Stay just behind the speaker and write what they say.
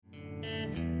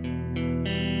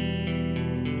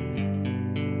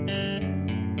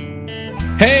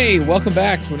Hey, welcome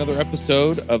back to another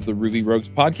episode of the Ruby Rogues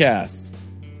podcast.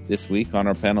 This week on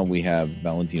our panel, we have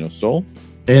Valentino Stoll.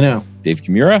 Hey now. Dave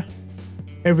Kimura.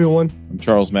 Hey everyone. I'm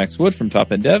Charles Max Wood from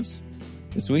Top End Devs.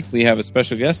 This week we have a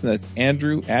special guest, and that's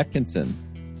Andrew Atkinson.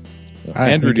 So,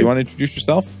 Hi, Andrew, do you want to introduce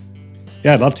yourself?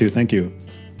 Yeah, I'd love to. Thank you.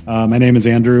 My name is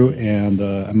Andrew, and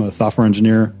I'm a software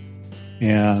engineer.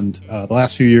 And the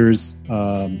last few years,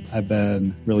 I've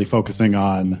been really focusing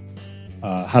on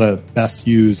how to best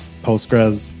use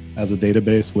Postgres as a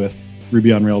database with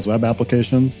Ruby on Rails web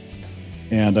applications.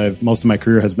 And most of my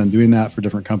career has been doing that for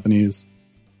different companies.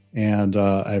 And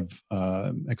I've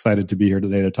excited to be here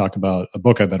today to talk about a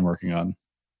book I've been working on.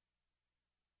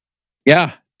 Yeah.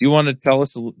 Do you want to tell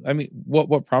us,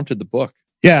 what prompted the book?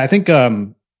 Yeah, I think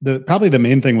probably the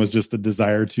main thing was just a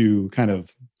desire to kind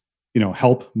of,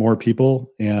 help more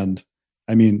people. And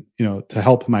to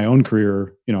help my own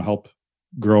career, help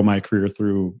grow my career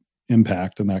through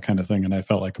impact and that kind of thing. And I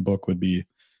felt like a book would be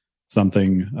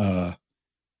something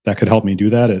that could help me do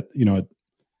that.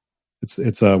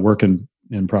 It's a work in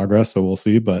progress, so we'll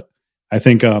see. But I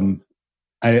think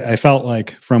I felt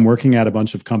like from working at a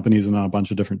bunch of companies and on a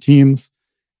bunch of different teams,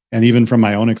 and even from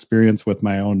my own experience with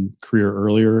my own career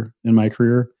earlier in my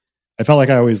career, I felt like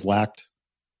I always lacked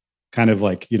kind of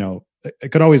like, I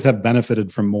could always have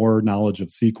benefited from more knowledge of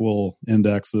SQL,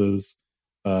 indexes,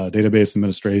 database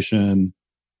administration,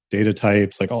 data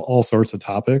types, like all sorts of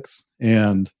topics.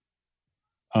 And,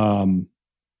 I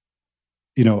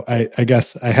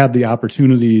guess I had the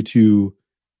opportunity to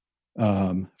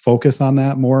focus on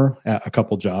that more at a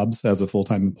couple jobs as a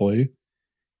full-time employee.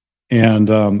 And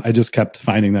I just kept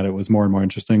finding that it was more and more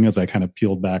interesting as I kind of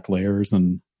peeled back layers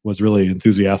and was really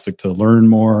enthusiastic to learn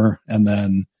more, and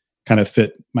then kind of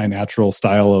fit my natural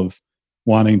style of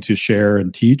wanting to share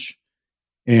and teach.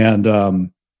 And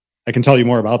I can tell you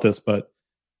more about this, but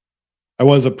I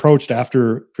was approached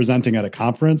after presenting at a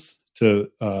conference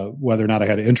to whether or not I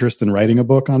had interest in writing a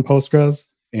book on Postgres.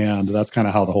 And that's kind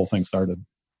of how the whole thing started.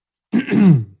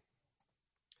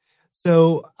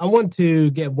 So I want to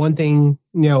get one thing,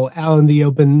 out in the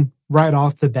open right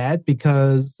off the bat,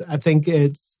 because I think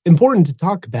it's important to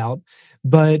talk about.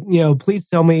 But, please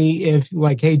tell me if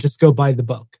hey, just go buy the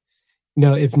book,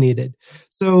 if needed.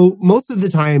 So most of the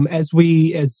time, as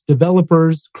we as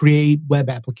developers create web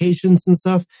applications and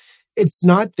stuff, it's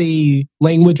not the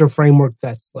language or framework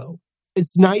that's slow.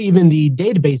 It's not even the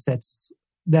database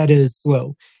that is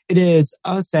slow. It is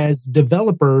us as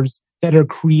developers that are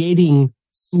creating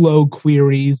slow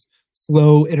queries,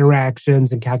 slow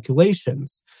interactions, and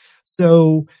calculations.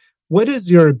 So what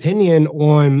is your opinion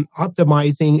on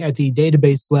optimizing at the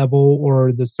database level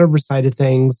or the server side of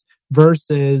things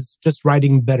versus just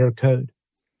writing better code?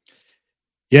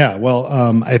 Yeah, well,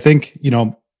 I think,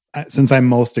 since I'm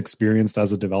most experienced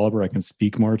as a developer, I can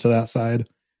speak more to that side.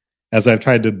 As I've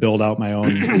tried to build out my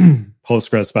own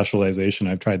Postgres specialization,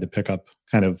 I've tried to pick up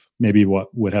kind of maybe what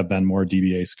would have been more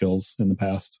DBA skills in the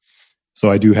past.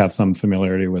 So I do have some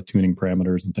familiarity with tuning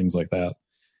parameters and things like that.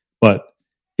 But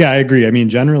yeah, I agree.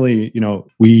 Generally,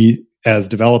 we as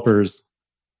developers,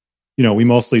 we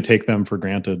mostly take them for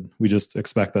granted. We just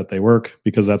expect that they work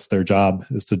because that's their job,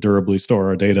 is to durably store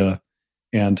our data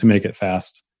and to make it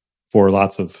fast for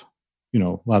lots of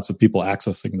people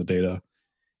accessing the data.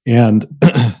 And,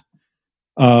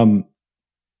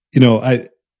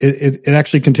 it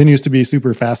actually continues to be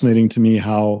super fascinating to me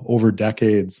how over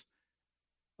decades,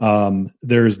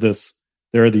 there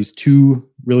are these two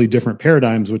really different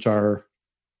paradigms, which are,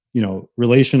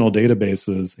 relational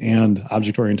databases and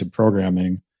object-oriented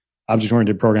programming.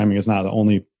 Object-oriented programming is not the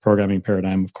only programming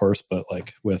paradigm, of course, but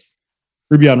like with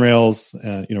Ruby on Rails,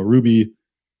 Ruby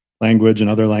language and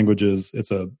other languages,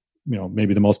 it's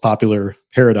maybe the most popular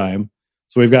paradigm.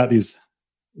 So we've got these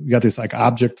like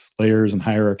object layers and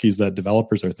hierarchies that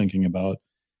developers are thinking about.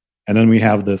 And then we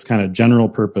have this kind of general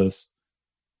purpose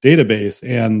database.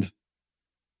 And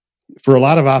for a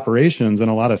lot of operations and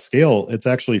a lot of scale, it's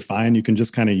actually fine. You can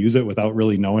just kind of use it without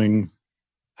really knowing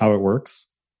how it works.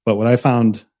 But what I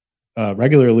found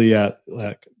regularly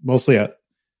mostly at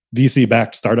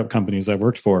VC-backed startup companies I've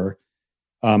worked for,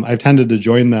 I've tended to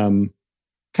join them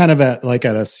kind of at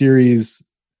a Series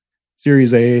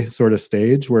A sort of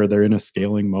stage where they're in a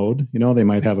scaling mode. They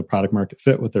might have a product market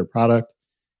fit with their product.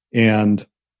 And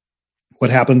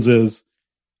what happens is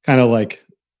kind of like,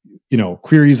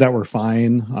 queries that were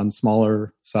fine on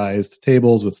smaller sized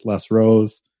tables with less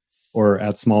rows or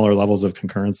at smaller levels of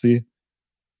concurrency,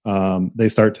 they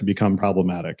start to become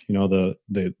problematic.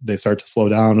 They start to slow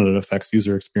down and it affects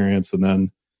user experience. And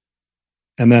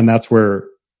then that's where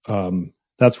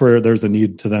there's a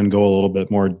need to then go a little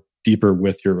bit more deeper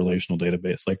with your relational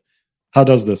database. Like how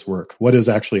does this work? What is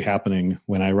actually happening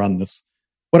when I run this?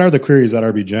 What are the queries that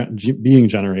are being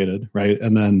generated, right?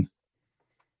 And then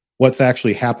what's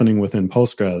actually happening within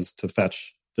Postgres to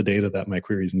fetch the data that my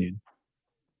queries need?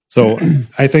 So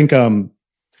I think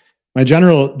my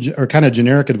general or kind of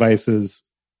generic advice is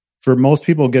for most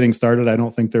people getting started, I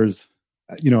don't think there's,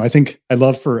 I think I'd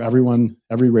love for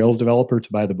every Rails developer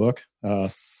to buy the book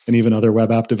and even other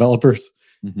web app developers.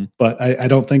 Mm-hmm. But I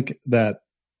don't think that,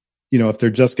 if they're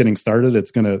just getting started,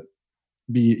 it's going to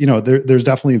be, there's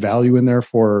definitely value in there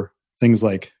for things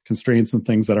like constraints and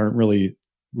things that aren't really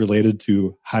related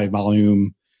to high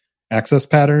volume access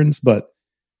patterns. But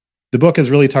the book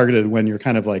is really targeted when you're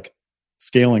kind of like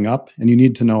scaling up and you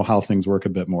need to know how things work a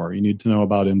bit more. You need to know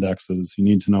about indexes. You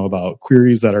need to know about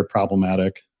queries that are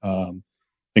problematic,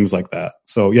 things like that.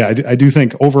 So yeah, I do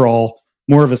think overall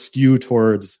more of a skew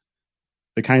towards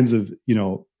the kinds of,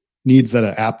 needs that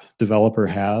an app developer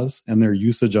has and their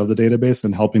usage of the database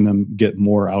and helping them get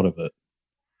more out of it.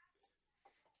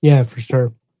 Yeah, for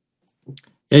sure.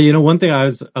 Yeah, one thing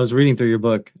I was reading through your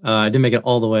book. I didn't make it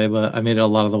all the way, but I made it a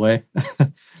lot of the way.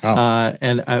 Wow.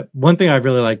 And one thing I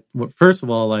really like, first of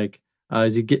all,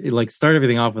 is you get start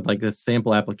everything off with this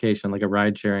sample application, like a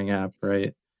ride sharing app,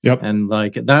 right? Yep. And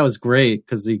that was great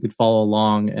because you could follow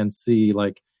along and see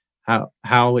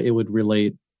how it would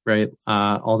relate, right?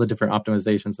 All the different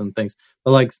optimizations and things.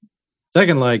 But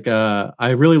second, I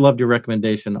really loved your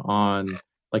recommendation on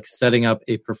setting up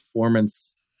a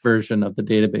performance version of the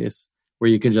database where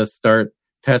you can just start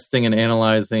testing and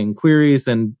analyzing queries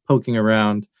and poking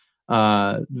around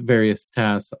various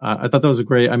tasks. I thought that was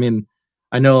great. I mean,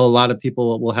 I know a lot of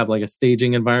people will have a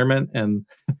staging environment, and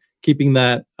keeping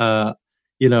that,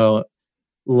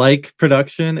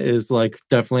 production is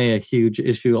definitely a huge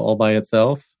issue all by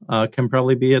itself. Can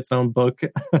probably be its own book.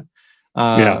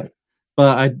 Yeah.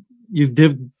 But you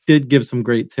did give some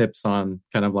great tips on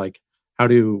kind of how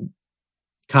to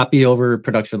copy over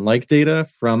production data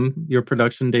from your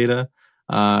production data.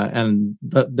 And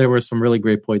there were some really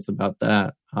great points about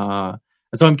that. And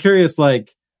so I'm curious,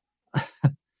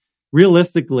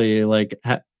 realistically,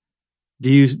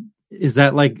 is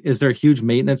there a huge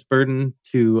maintenance burden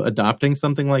to adopting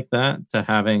something like that, to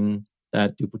having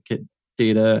that duplicate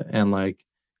data and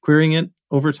querying it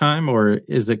over time? Or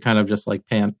is it kind of just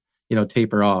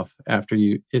taper off after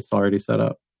it's already set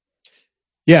up?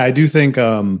 Yeah, I do think,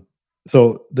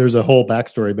 so there's a whole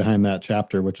backstory behind that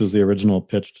chapter, which was the original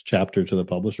pitched chapter to the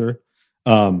publisher.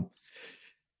 But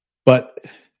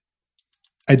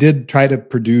I did try to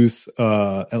produce,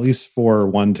 at least for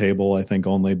one table, I think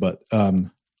only, but,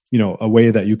 a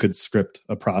way that you could script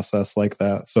a process like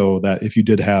that. So that if you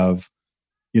did have,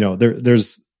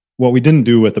 there's what we didn't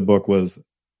do with the book was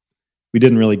we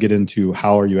didn't really get into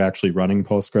how are you actually running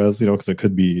Postgres, because it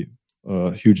could be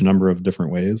a huge number of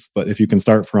different ways. But if you can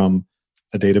start from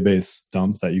a database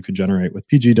dump that you could generate with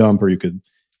pgdump, or you could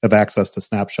have access to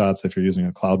snapshots if you're using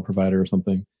a cloud provider or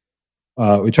something.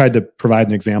 We tried to provide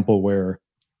an example where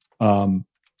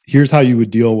here's how you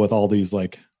would deal with all these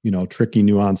tricky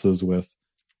nuances with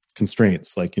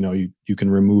constraints. You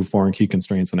can remove foreign key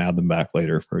constraints and add them back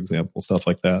later, for example, stuff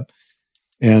like that.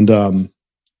 And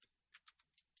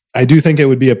I do think it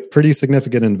would be a pretty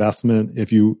significant investment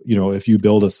if you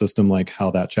build a system like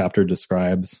how that chapter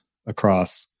describes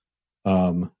across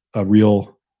a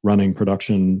real running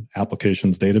production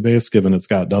applications database, given it's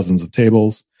got dozens of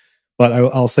tables. But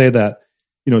I'll say that,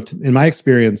 in my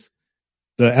experience,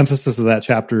 the emphasis of that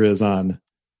chapter is on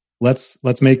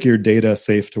let's make your data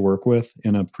safe to work with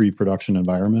in a pre-production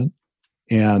environment.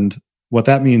 And what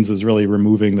that means is really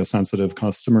removing the sensitive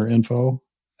customer info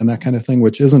and that kind of thing,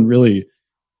 which isn't really,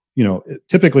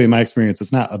 typically in my experience,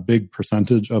 it's not a big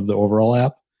percentage of the overall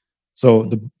app. So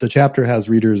the chapter has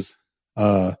readers,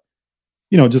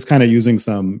 just kind of using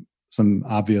some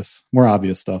more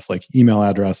obvious stuff like email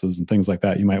addresses and things like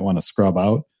that you might want to scrub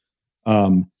out.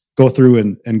 Go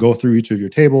through and go through each of your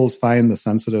tables, find the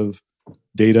sensitive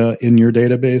data in your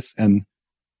database. And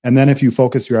then if you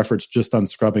focus your efforts just on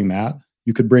scrubbing that,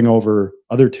 you could bring over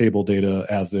other table data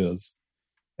as is.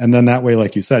 And then that way,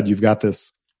 like you said, you've got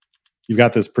this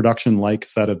production-like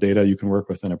set of data you can work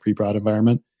with in a pre-prod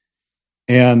environment.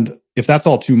 And if that's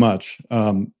all too much,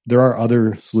 there are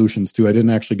other solutions too. I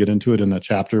didn't actually get into it in that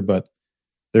chapter, but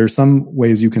there's some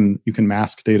ways you can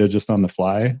mask data just on the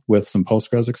fly with some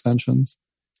Postgres extensions.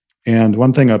 And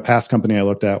one thing, a past company I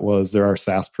looked at was there are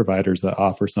SaaS providers that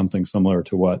offer something similar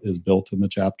to what is built in the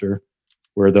chapter,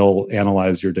 where they'll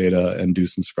analyze your data and do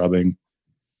some scrubbing.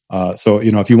 So,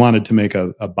 if you wanted to make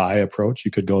a buy approach, you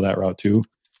could go that route too.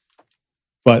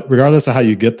 But regardless of how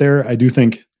you get there, I do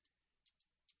think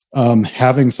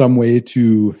having some way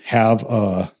to have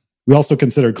we also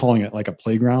considered calling it like a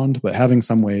playground, but having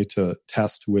some way to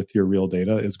test with your real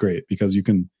data is great because you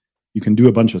can do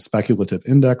a bunch of speculative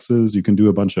indexes, you can do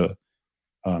a bunch of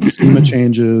schema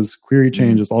changes, query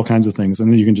changes, all kinds of things,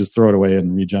 and then you can just throw it away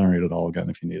and regenerate it all again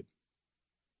if you need.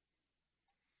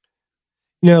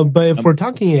 But if we're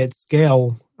talking at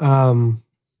scale, and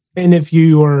if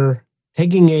you are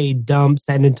taking a dump,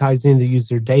 sanitizing the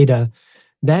user data,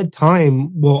 that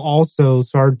time will also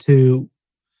start to,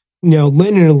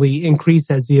 linearly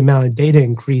increase as the amount of data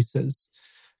increases.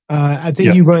 I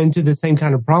think you run into the same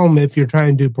kind of problem if you're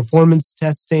trying to do performance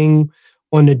testing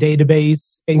on a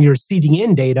database and you're seeding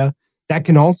in data. That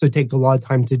can also take a lot of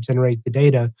time to generate the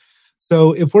data.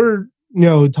 So if we're,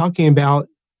 talking about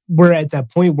we're at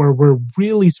that point where we're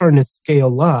really starting to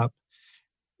scale up,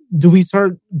 do we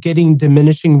start getting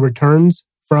diminishing returns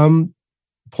from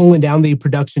pulling down the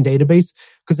production database?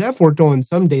 Because I've worked on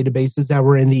some databases that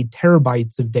were in the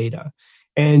terabytes of data,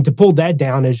 and to pull that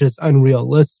down is just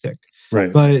unrealistic.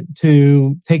 Right. But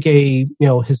to take a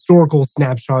historical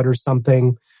snapshot or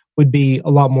something would be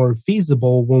a lot more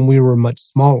feasible when we were much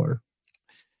smaller.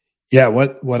 Yeah,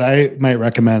 what I might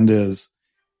recommend is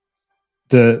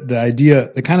the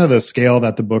idea, the kind of the scale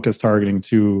that the book is targeting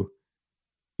to,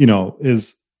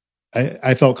 is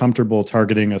I felt comfortable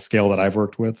targeting a scale that I've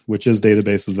worked with, which is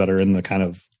databases that are in the kind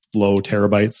of low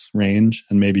terabytes range,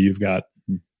 and maybe you've got,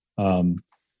 so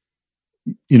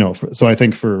I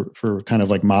think for kind of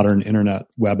like modern internet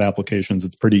web applications,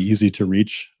 it's pretty easy to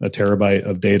reach a terabyte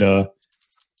of data,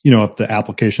 if the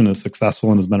application is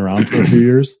successful and has been around for a few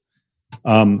years.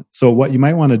 So what you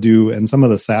might want to do, and some of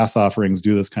the SaaS offerings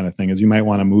do this kind of thing, is you might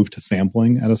want to move to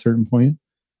sampling at a certain point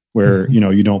where,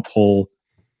 you don't pull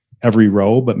every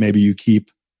row, but maybe you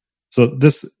keep. So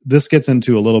this gets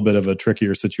into a little bit of a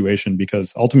trickier situation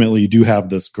because ultimately you do have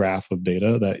this graph of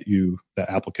data that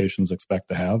applications expect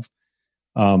to have.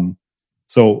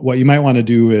 So what you might want to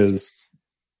do is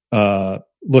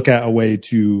look at a way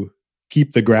to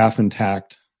keep the graph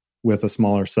intact with a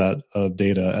smaller set of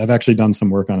data. I've actually done some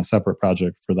work on a separate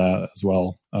project for that as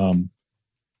well.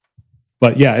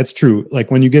 But yeah, it's true.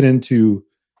 Like when you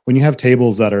have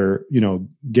tables that are,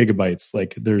 gigabytes,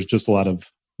 like there's just a lot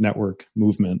of network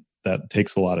movement that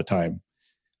takes a lot of time.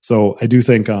 So I do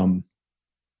think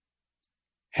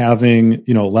having,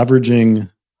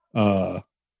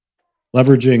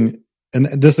 leveraging, and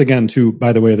this again too,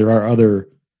 by the way, there are other,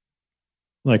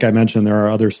 like I mentioned, there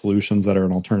are other solutions that are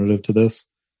an alternative to this,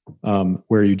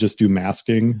 where you just do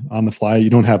masking on the fly. You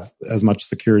don't have as much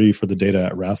security for the data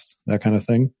at rest, that kind of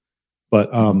thing. But,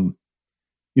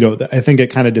 I think it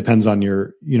kind of depends on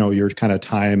your kind of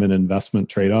time and investment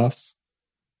trade-offs.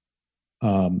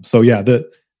 So yeah,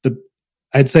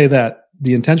 I'd say that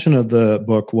the intention of the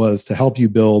book was to help you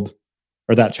build,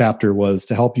 or that chapter was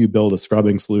to help you build a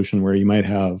scrubbing solution where you might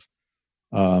have,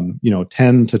 10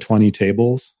 to 20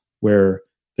 tables where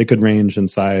they could range in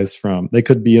size they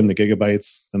could be in the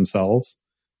gigabytes themselves,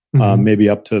 maybe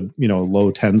up to,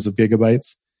 low tens of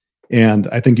gigabytes. And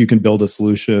I think you can build a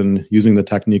solution using the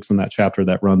techniques in that chapter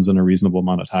that runs in a reasonable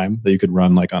amount of time that you could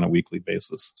run like on a weekly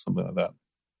basis, something like that.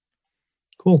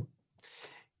 Cool.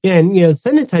 Yeah, and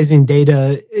sanitizing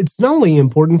data, it's not only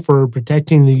important for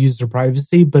protecting the user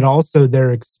privacy, but also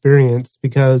their experience.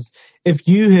 Because if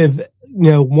you have,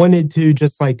 wanted to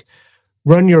just like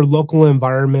run your local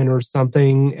environment or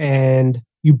something, and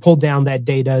you pull down that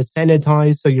data,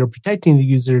 sanitize, so you're protecting the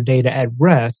user data at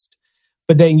rest,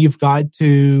 but then you've got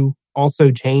to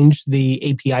also change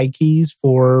the API keys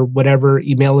for whatever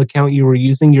email account you were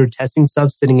using. You're testing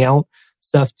stuff, sending out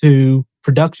stuff to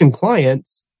production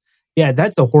clients. Yeah,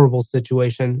 that's a horrible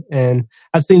situation. And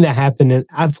I've seen that happen, and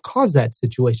I've caused that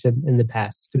situation in the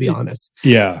past, to be honest.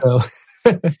 Yeah. So.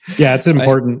 Yeah, it's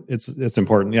important. It's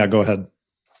important. Yeah, go ahead.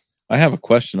 I have a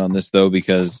question on this, though,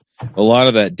 because a lot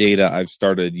of that data, I've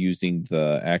started using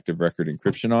the active record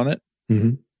encryption on it.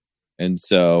 Mm-hmm. And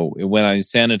so when I'm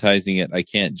sanitizing it, I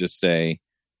can't just say,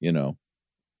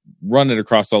 run it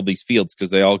across all these fields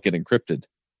because they all get encrypted.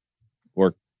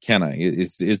 Or can I?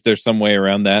 Is there some way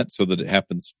around that so that it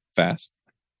happens fast?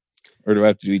 Or do I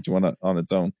have to do each one on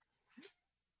its own?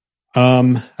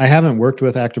 I haven't worked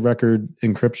with active record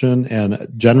encryption, and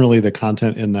generally the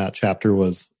content in that chapter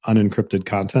was unencrypted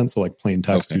content. So like plain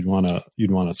text, okay. you'd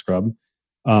want to scrub.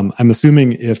 I'm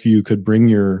assuming if you could bring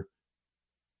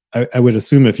I would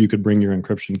assume if you could bring your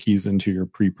encryption keys into your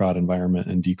pre-prod environment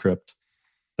and decrypt,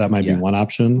 that might be one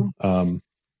option.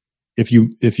 If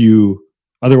you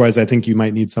otherwise, I think you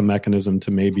might need some mechanism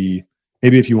to maybe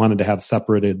if you wanted to have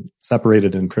separated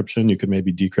encryption, you could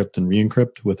maybe decrypt and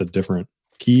re-encrypt with a different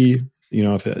key.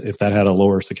 If that had a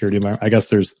lower security environment. I guess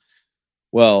there's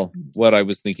Well, what I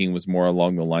was thinking was more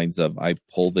along the lines of I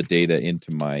pull the data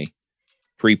into my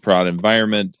pre-prod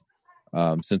environment.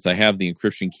 Since I have the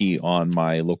encryption key on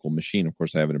my local machine, of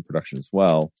course, I have it in production as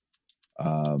well.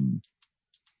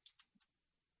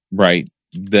 Right.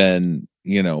 Then,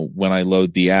 when I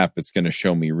load the app, it's going to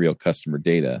show me real customer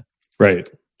data. Right.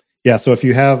 Yeah. So if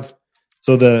you have,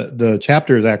 the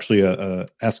chapter is actually a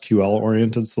SQL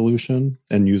oriented solution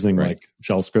and using like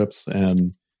shell scripts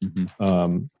and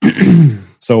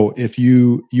so if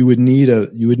you would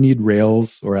need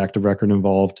Rails or Active Record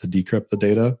involved to decrypt the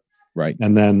data, right?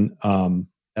 And then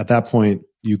at that point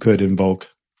you could invoke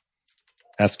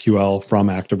SQL from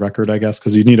Active Record, I guess,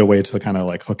 because you need a way to kind of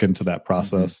like hook into that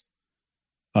process.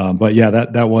 But yeah,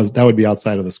 that would be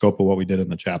outside of the scope of what we did in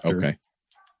the chapter. Okay.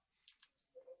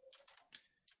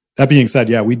 That being said,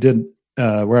 yeah, we did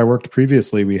where I worked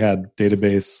previously. We had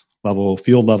database level,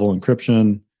 field level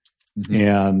encryption.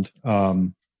 And,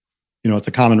 it's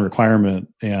a common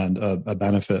requirement and a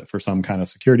benefit for some kind of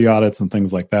security audits and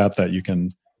things like that you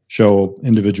can show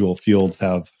individual fields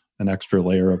have an extra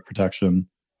layer of protection.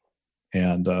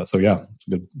 And so, yeah, it's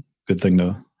a good thing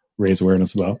to raise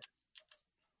awareness about.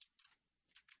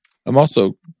 I'm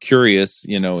also curious,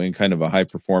 in kind of a high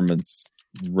performance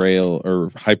Rail or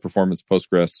high performance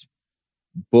Postgres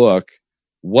book,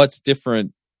 what's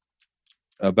different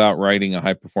about writing a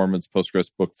high performance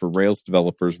Postgres book for Rails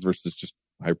developers versus just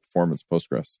high performance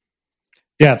Postgres?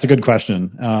 Yeah, it's a good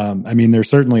question. There's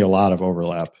certainly a lot of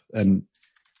overlap, and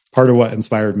part of what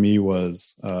inspired me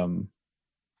was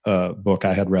a book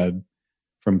I had read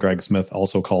from Greg Smith,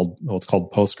 it's called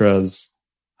Postgres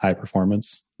High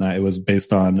Performance. It was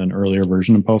based on an earlier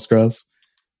version of Postgres,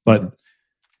 but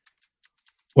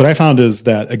what I found is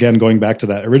that, again, going back to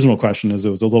that original question, is it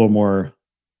was a little more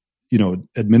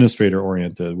administrator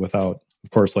oriented without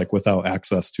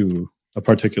access to a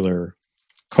particular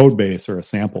code base or a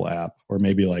sample app, or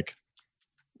maybe like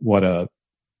what an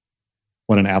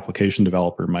application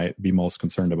developer might be most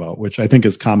concerned about, which I think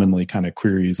is commonly kind of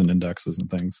queries and indexes and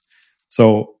things.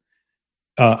 So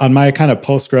on my kind of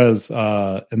Postgres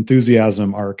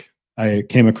enthusiasm arc, I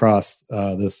came across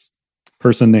this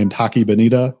person named Haki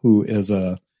Benita, who is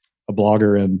a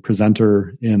blogger and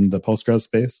presenter in the Postgres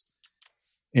space.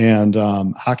 And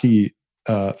Haki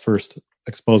first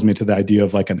exposed me to the idea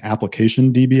of like an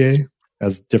application DBA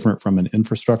as different from an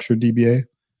infrastructure DBA,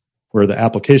 where the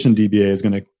application DBA is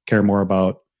going to care more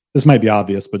about, this might be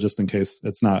obvious, but just in case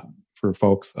it's not for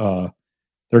folks, they're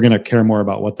going to care more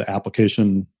about what the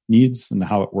application needs and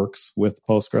how it works with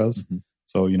Postgres.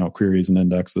 So, queries and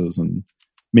indexes and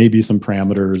maybe some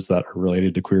parameters that are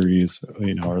related to queries,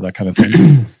 or that kind of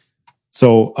thing.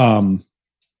 So,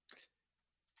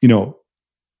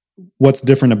 what's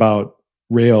different about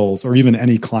Rails or even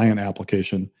any client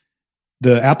application?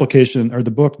 The application or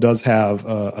the book does have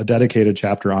a dedicated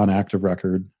chapter on Active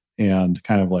Record and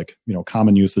kind of like,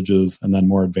 common usages and then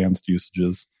more advanced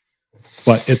usages.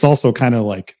 But it's also kind of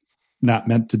like not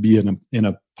meant to be in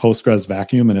a Postgres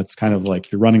vacuum. And it's kind of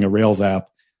like you're running a Rails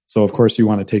app. So of course you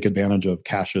want to take advantage of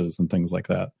caches and things like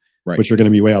that, right, which are going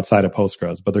to be way outside of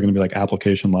Postgres, but they're going to be like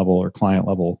application level or client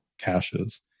level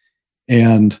caches.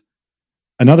 And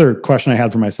another question I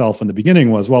had for myself in the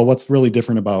beginning was, well, what's really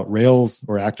different about Rails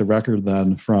or Active Record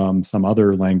then from some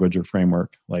other language or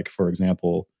framework, like, for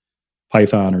example,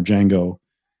 Python or Django,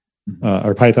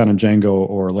 or Python and Django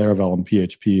or Laravel and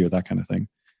PHP or that kind of thing.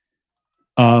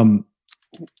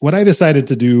 What I decided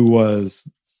to do was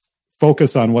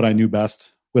focus on what I knew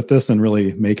best with this and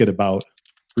really make it about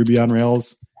Ruby on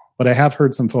Rails. But I have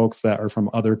heard some folks that are from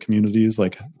other communities,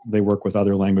 like they work with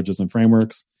other languages and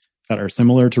frameworks that are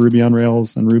similar to Ruby on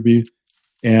Rails and Ruby.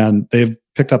 And they've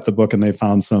picked up the book and they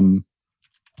found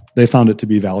it to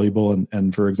be valuable.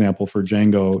 And for example, for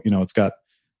Django, it's got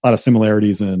a lot of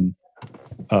similarities in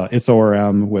its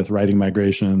ORM with writing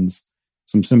migrations,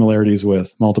 some similarities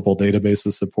with multiple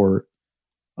databases support.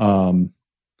 But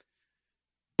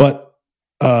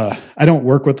I don't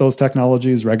work with those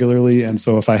technologies regularly. And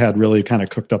so if I had really kind of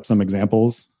cooked up some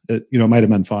examples, it might have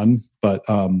been fun, but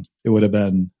it would have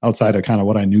been outside of kind of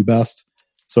what I knew best.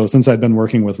 So since I'd been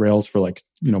working with Rails for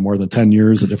more than 10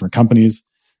 years at different companies,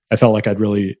 I felt like I'd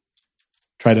really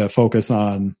try to focus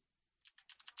on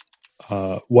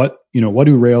what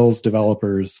do Rails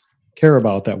developers care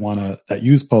about that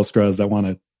use Postgres, that want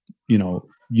to,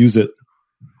 use it.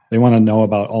 They want to know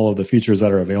about all of the features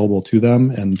that are available to them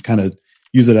and kind of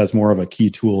use it as more of a key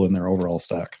tool in their overall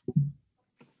stack.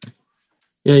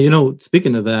 Yeah,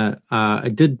 speaking of that, I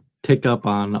did pick up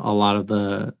on a lot of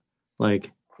the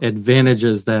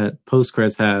advantages that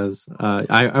Postgres has.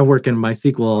 I work in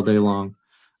MySQL all day long,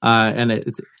 and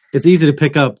it's easy to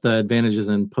pick up the advantages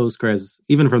in Postgres,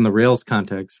 even from the Rails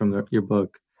context from your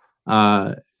book.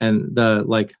 And the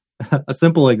like a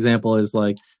simple example is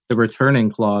like the returning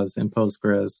clause in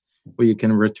Postgres, where you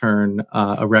can return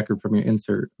a record from your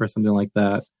insert or something like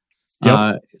that.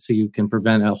 Yep. So you can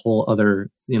prevent a whole other,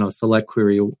 select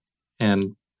query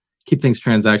and keep things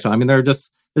transactional. I mean, this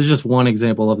is just one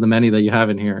example of the many that you have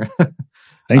in here.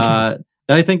 Thank you. That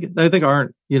I think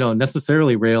aren't,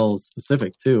 necessarily Rails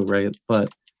specific too, right? But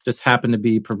just happen to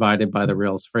be provided by the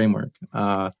Rails framework.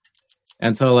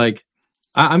 And so like,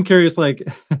 I'm curious, like,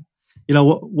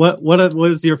 what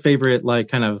was your favorite, like,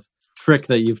 kind of trick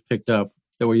that you've picked up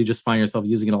that where you just find yourself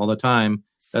using it all the time?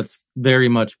 That's very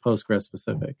much Postgres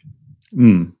specific.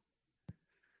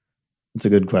 That's a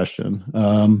good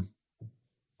question.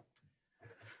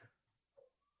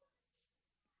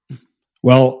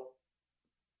 Well,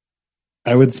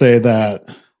 I would say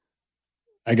that,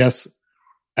 I guess,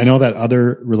 I know that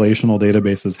other relational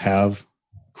databases have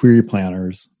query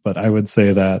planners, but I would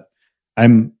say that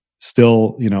I'm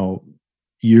still,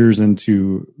 years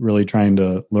into really trying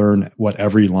to learn what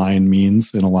every line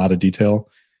means in a lot of detail.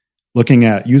 Looking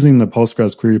at using the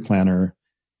Postgres query planner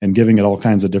and giving it all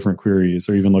kinds of different queries,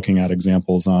 or even looking at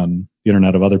examples on the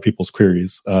internet of other people's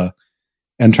queries,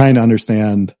 and trying to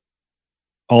understand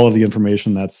all of the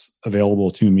information that's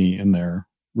available to me in there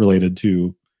related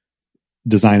to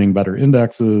designing better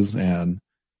indexes and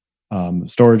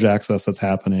storage access that's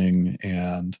happening,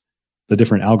 and the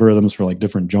different algorithms for like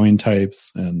different join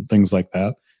types and things like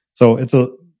that. So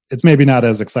it's maybe not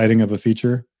as exciting of a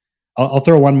feature. I'll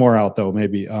throw one more out though.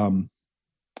 Maybe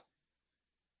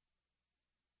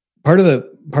part of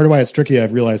why it's tricky,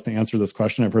 I've realized, to answer this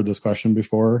question, I've heard this question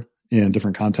before in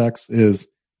different contexts, is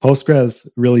Postgres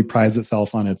really prides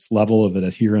itself on its level of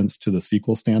adherence to the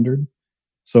SQL standard.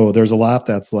 So there's a lot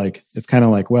that's like, it's kind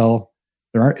of like, well,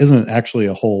 isn't actually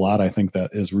a whole lot, I think,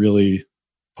 that is really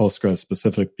Postgres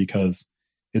specific, because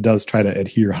it does try to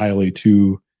adhere highly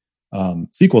to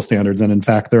SQL standards. And in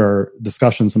fact, there are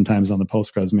discussions sometimes on the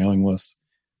Postgres mailing list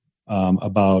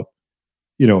about,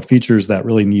 features that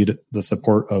really need the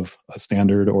support of a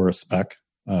standard or a spec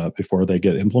before they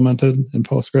get implemented in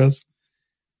Postgres.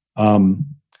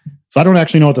 So I don't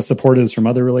actually know what the support is from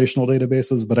other relational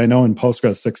databases, but I know in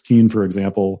Postgres 16, for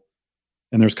example,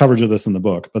 and there's coverage of this in the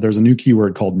book, but there's a new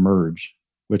keyword called merge,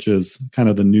 which is kind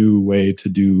of the new way to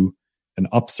do an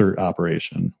upsert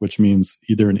operation, which means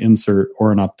either an insert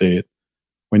or an update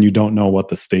when you don't know what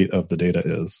the state of the data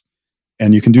is.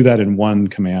 And you can do that in one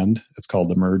command. It's called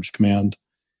the merge command.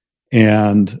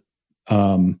 And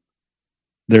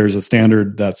there's a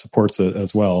standard that supports it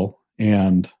as well.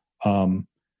 And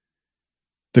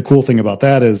the cool thing about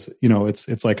that is,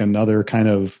 it's like another kind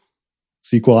of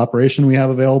SQL operation we have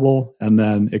available, and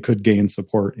then it could gain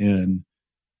support in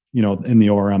the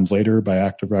ORMs later by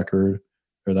active record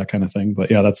or that kind of thing. But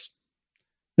yeah,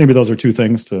 those are two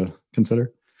things to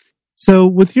consider. So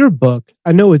with your book,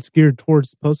 I know it's geared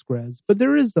towards Postgres, but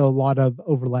there is a lot of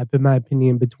overlap, in my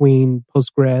opinion, between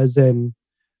Postgres and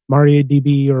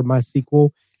MariaDB or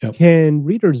MySQL. Yep. Can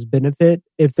readers benefit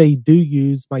if they do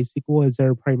use MySQL as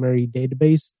their primary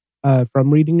database from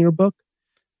reading your book?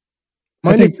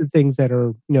 Minus the things that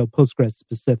are, Postgres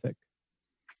specific.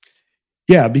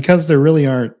 Yeah, because there really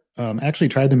aren't. Actually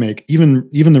tried to make even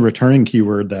the returning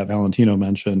keyword that Valentino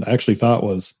mentioned, I actually thought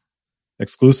was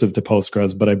exclusive to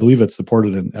Postgres, but I believe it's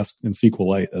supported in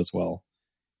SQLite as well.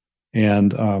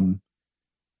 And I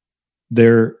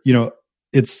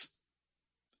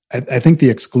think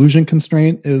the exclusion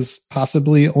constraint is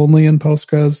possibly only in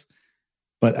Postgres,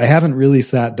 but I haven't really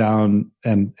sat down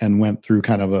and went through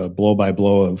kind of a blow by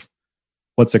blow of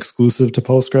what's exclusive to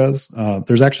Postgres.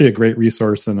 There's actually a great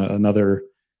resource and another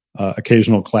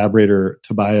occasional collaborator,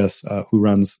 Tobias, who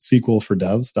runs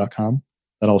SQLfordevs.com,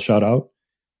 that I'll shout out.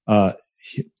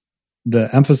 The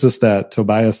emphasis that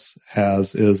Tobias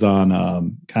has is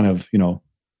on kind of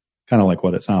like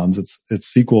what it sounds. It's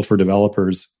SQL for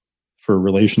developers for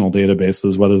relational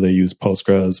databases, whether they use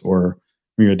Postgres or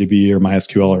MariaDB or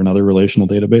MySQL or another relational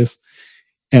database.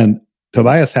 And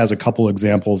Tobias has a couple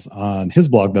examples on his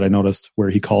blog that I noticed where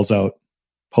he calls out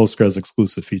Postgres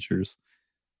exclusive features.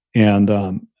 And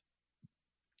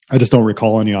I just don't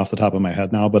recall any off the top of my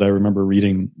head now, but I remember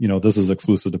reading, this is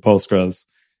exclusive to Postgres.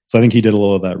 So I think he did a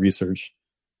little of that research.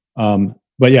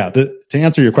 But yeah, to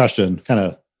answer your question, kind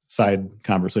of side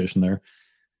conversation there.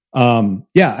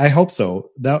 Yeah, I hope so.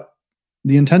 That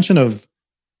the intention of,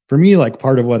 for me, like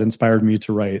part of what inspired me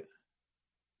to write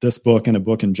this book and a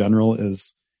book in general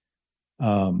is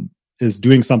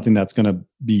doing something that's going to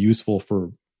be useful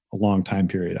for a long time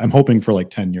period. I'm hoping for like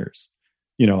 10 years.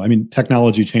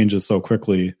 Technology changes so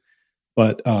quickly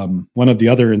But one of the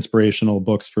other inspirational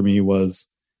books for me was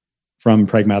from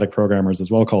pragmatic programmers as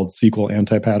well, called SQL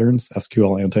Anti-Patterns,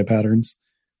 SQL Anti-Patterns,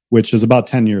 which is about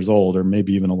 10 years old, or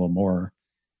maybe even a little more.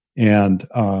 And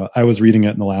I was reading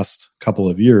it in the last couple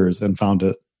of years and found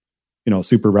it,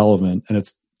 super relevant. And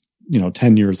it's,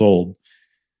 10 years old.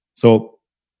 So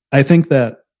I think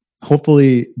that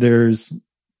hopefully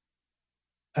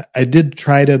I did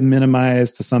try to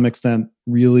minimize to some extent,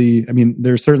 really. I mean,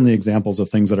 there's certainly examples of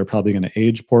things that are probably going to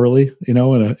age poorly, in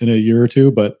a year or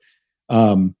two. But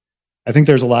I think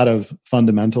there's a lot of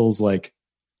fundamentals like,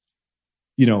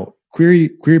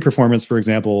 query performance, for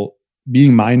example,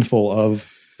 being mindful of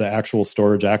the actual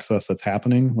storage access that's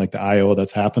happening, like the IO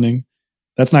that's happening.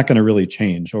 That's not going to really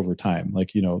change over time.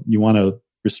 Like, you want to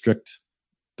restrict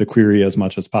the query as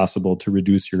much as possible to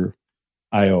reduce your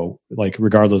IO, like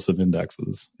regardless of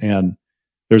indexes. And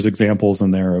there's examples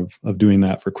in there of doing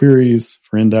that for queries,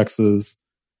 for indexes.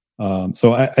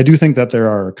 So I do think that there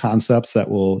are concepts that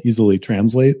will easily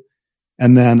translate.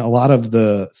 And then a lot of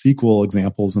the SQL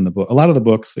examples in the book, a lot of the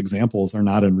book's examples are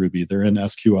not in Ruby. They're in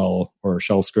SQL or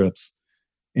shell scripts.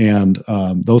 And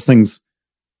those things,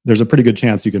 there's a pretty good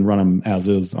chance you can run them as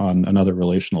is on another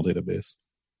relational database.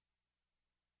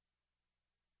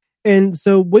 And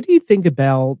so what do you think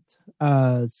about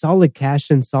Solid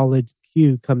Cache and Solid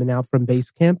Queue coming out from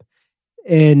Basecamp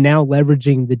and now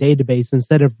leveraging the database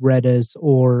instead of Redis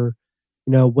or,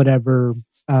 whatever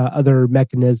other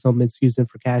mechanism it's using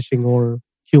for caching or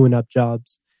queuing up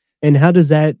jobs? And how does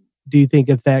that, do you think,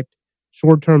 affect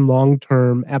short-term,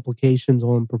 long-term applications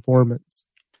on performance?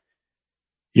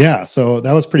 Yeah, so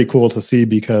that was pretty cool to see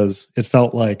because it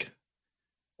felt like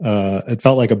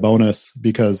a bonus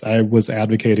because I was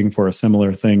advocating for a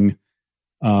similar thing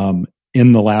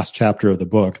in the last chapter of the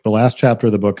book. The last chapter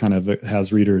of the book kind of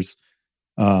has readers,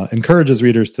 encourages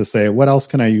readers to say, what else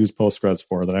can I use Postgres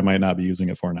for that I might not be using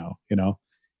it for now?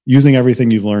 Using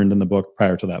everything you've learned in the book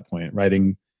prior to that point,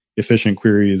 writing efficient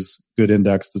queries, good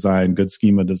index design, good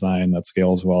schema design that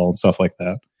scales well and stuff like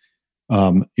that.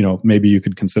 Maybe you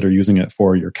could consider using it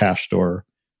for your cache store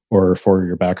or for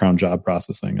your background job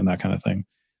processing and that kind of thing.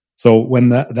 So when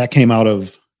that came out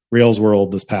of Rails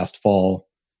World this past fall,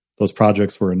 those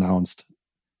projects were announced.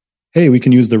 Hey, we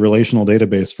can use the relational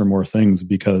database for more things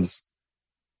because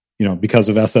of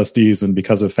SSDs and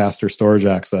because of faster storage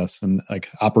access and like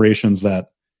operations that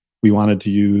we wanted to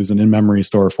use an in-memory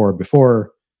store for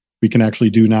before, we can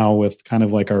actually do now with kind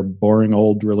of like our boring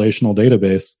old relational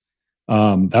database.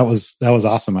 That was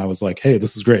awesome. I was like, hey,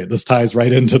 this is great. This ties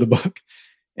right into the book.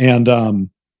 And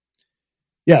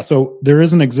so there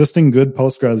is an existing good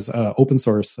Postgres open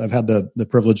source. I've had the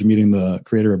privilege of meeting the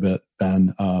creator a bit,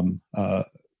 Ben,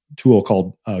 tool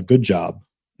called Good Job.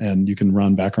 And you can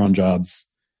run background jobs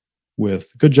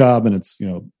with Good Job, and it's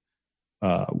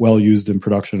well used in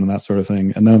production and that sort of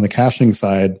thing. And then on the caching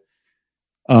side,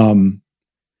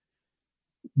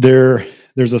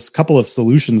 there's a couple of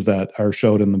solutions that are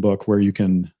showed in the book where you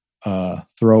can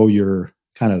throw your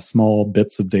kind of small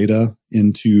bits of data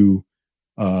into.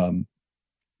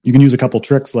 You can use a couple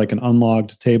tricks like an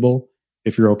unlogged table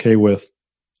if you're okay with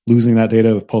losing that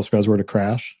data if Postgres were to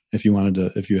crash. If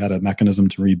you had a mechanism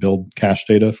to rebuild cache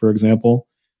data, for example.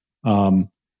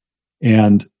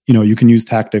 And you can use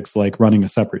tactics like running a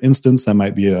separate instance. That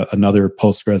might be another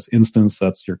Postgres instance.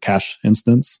 That's your cache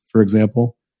instance, for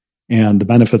example. And the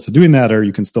benefits of doing that are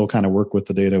you can still kind of work with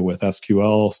the data with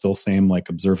SQL, still same like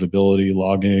observability,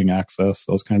 logging, access,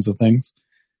 those kinds of things.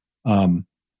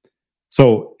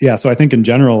 So I think in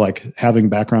general, like having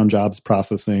background jobs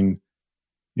processing,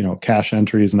 cache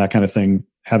entries and that kind of thing,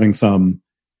 having some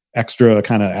extra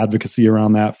kind of advocacy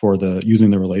around that for using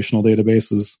the relational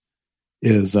databases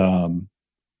is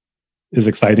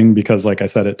exciting because, like I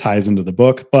said, it ties into the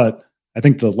book. But I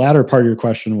think the latter part of your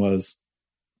question was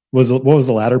what was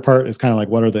the latter part? Is kind of like,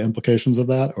 what are the implications of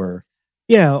that? Or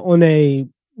on a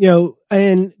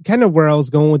and kind of where I was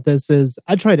going with this is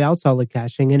I tried out solid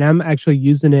caching and I'm actually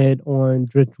using it on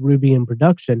Drift Ruby in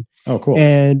production. Oh, cool.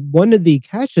 And one of the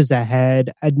caches I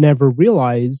had, I'd never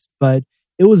realized, but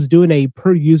it was doing a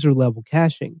per user level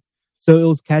caching. So it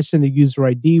was caching the user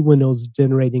ID when it was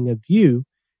generating a view.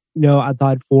 I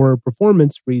thought for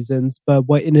performance reasons, but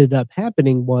what ended up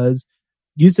happening was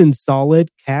using solid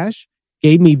cache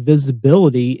gave me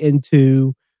visibility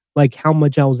into like how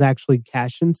much I was actually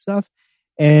caching stuff.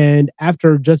 And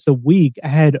after just a week, I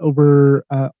had over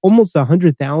almost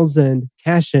 100,000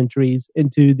 cache entries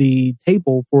into the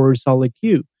table for Solid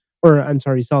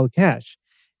Cache.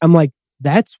 I'm like,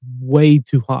 that's way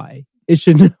too high. It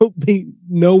should be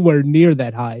nowhere near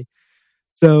that high.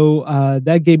 So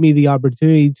that gave me the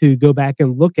opportunity to go back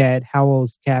and look at how I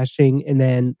was caching and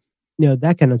then,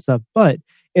 that kind of stuff. But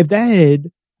if that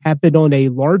had happened on a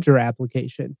larger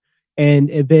application, and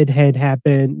if it had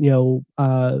happened,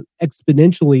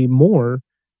 exponentially more,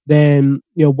 then,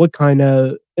 what kind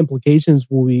of implications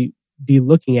will we be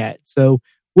looking at? So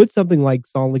would something like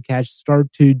solid cache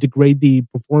start to degrade the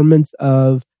performance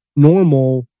of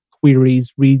normal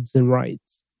queries, reads, and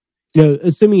writes?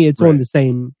 Assuming it's on the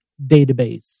same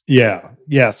database. Yeah.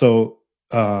 So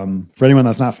for anyone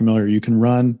that's not familiar, you can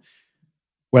run,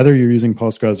 whether you're using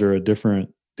Postgres or a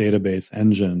different database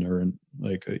engine or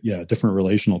different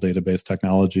relational database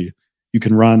technology, you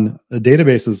can run a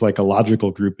database is like a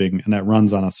logical grouping, and that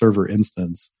runs on a server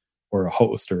instance or a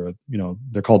host, or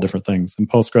they're called different things. In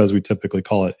Postgres, we typically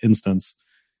call it instance.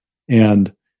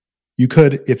 And you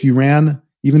could, if you ran,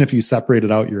 even if you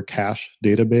separated out your cache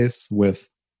database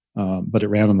but it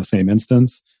ran on the same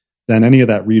instance, then any of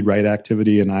that read-write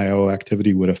activity and I/O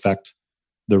activity would affect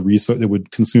the resource. It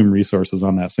would consume resources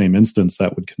on that same instance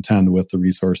that would contend with the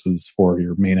resources for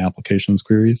your main applications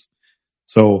queries.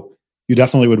 So you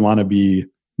definitely would want to be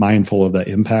mindful of the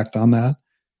impact on that.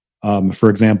 For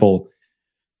example,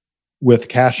 with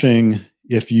caching,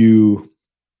 if you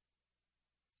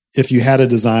had a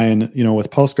design, with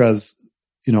Postgres,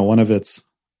 one of its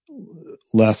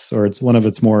one of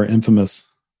its more infamous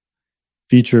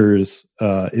features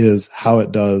is how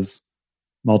it does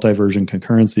multi-version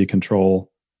concurrency control,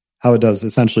 how it does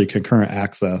essentially concurrent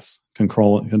access,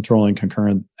 controlling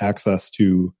concurrent access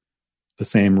to the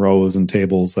same rows and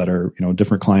tables that are,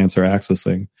 different clients are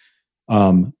accessing.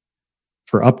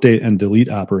 For update and delete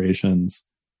operations,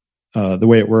 the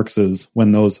way it works is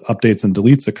when those updates and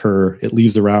deletes occur, it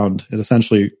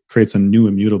essentially creates a new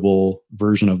immutable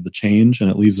version of the change,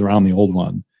 and it leaves around the old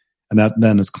one. And that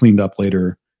then is cleaned up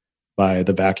later by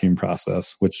the vacuum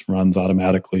process, which runs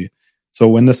automatically. So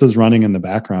when this is running in the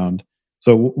background,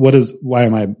 why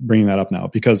am I bringing that up now?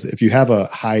 Because if you have a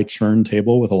high churn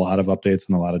table with a lot of updates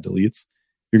and a lot of deletes,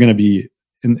 you're going to be,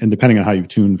 and depending on how you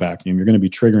tune vacuum, you're going to be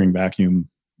triggering vacuum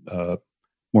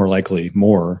more likely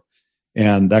more.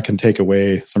 And that can take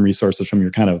away some resources from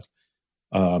your kind of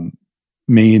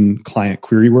main client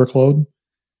query workload.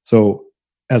 So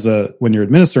when you're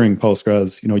administering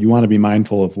Postgres, you want to be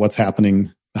mindful of what's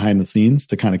happening behind the scenes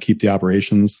to kind of keep the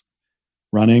operations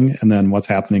running, and then what's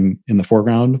happening in the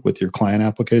foreground with your client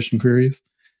application queries.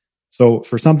 So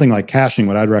for something like caching,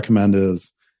 what I'd recommend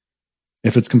is,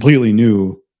 if it's completely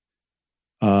new,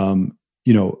 I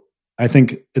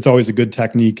think it's always a good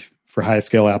technique for high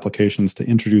scale applications to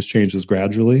introduce changes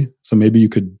gradually. So maybe you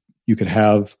could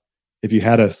have, if you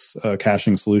had a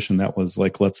caching solution that was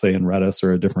like, let's say in Redis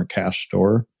or a different cache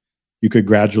store, you could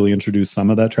gradually introduce some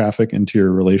of that traffic into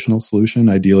your relational solution.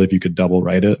 Ideally, if you could double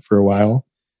write it for a while,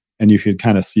 and you could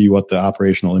kind of see what the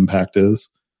operational impact is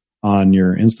on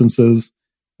your instances.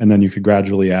 And then you could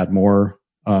gradually add more,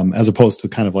 as opposed to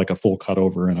kind of like a full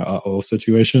cutover in a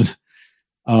situation.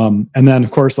 And then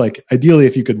of course, like ideally,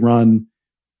 if you could run,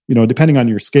 depending on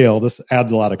your scale, this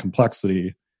adds a lot of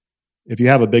complexity. If you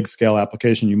have a big scale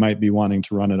application, you might be wanting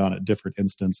to run it on a different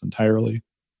instance entirely.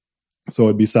 So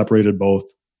it'd be separated both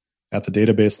at the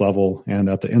database level and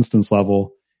at the instance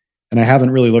level. And I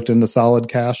haven't really looked into solid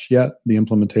cache yet, the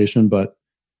implementation, but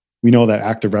we know that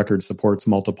Active Record supports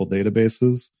multiple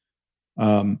databases,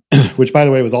 which, by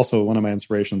the way, was also one of my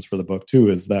inspirations for the book too,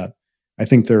 is that I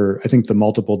think the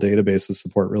multiple databases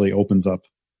support really opens up,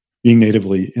 being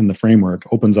natively in the framework,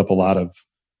 opens up a lot of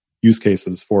use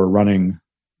cases for running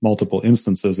multiple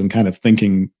instances and kind of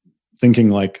thinking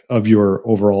like of your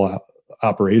overall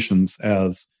operations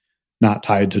as not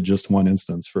tied to just one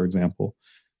instance, for example.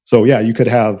 So yeah, you could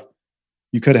have,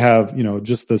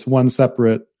 just this one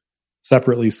separately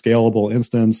scalable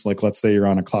instance. Like let's say you're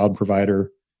on a cloud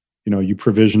provider, you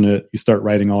provision it, you start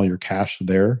writing all your cache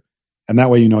there. And that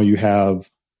way, you have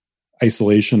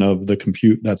isolation of the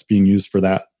compute that's being used for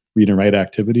that read and write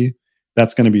activity.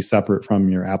 That's going to be separate from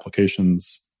your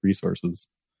application's resources,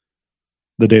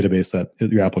 the database that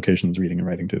your application is reading and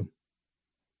writing to.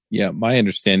 Yeah, my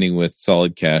understanding with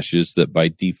solid cache is that by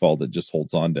default, it just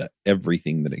holds on to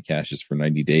everything that it caches for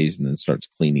 90 days and then starts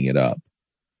cleaning it up.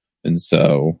 And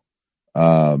so,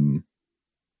 after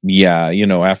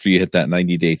you hit that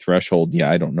 90-day threshold,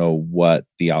 I don't know what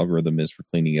the algorithm is for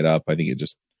cleaning it up. I think it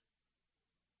just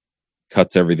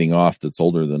cuts everything off that's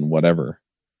older than whatever.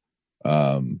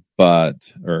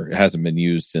 Or hasn't been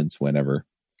used since whenever.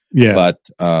 Yeah. But,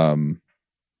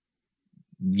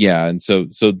 and so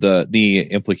the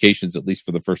implications, at least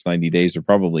for the first 90 days, are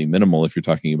probably minimal if you're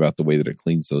talking about the way that it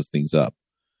cleans those things up.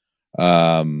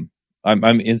 I'm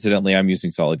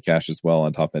using solid cache as well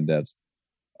on top end devs.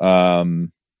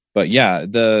 But yeah,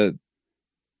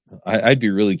 I'd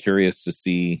be really curious to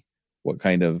see what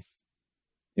kind of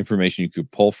information you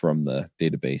could pull from the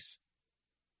database,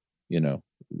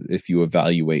 if you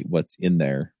evaluate what's in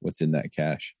there, what's in that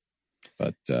cache.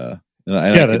 But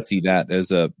I could see that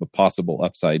as a possible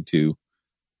upside to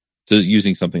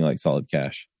using something like Solid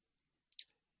Cache.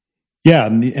 Yeah,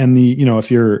 and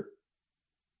if you're,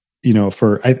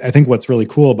 I think what's really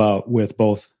cool with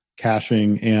both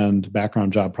caching and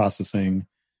background job processing,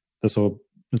 it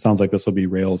sounds like this will be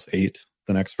Rails 8,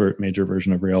 the next major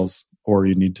version of Rails, or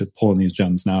you need to pull in these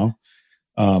gems now.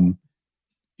 And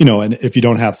if you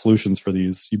don't have solutions for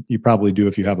these, you probably do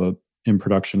if you have a in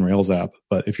production Rails app.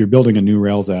 But if you're building a new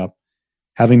Rails app,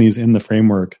 having these in the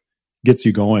framework gets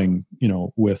you going,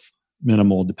 with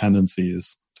minimal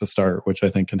dependencies to start, which I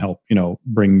think can help,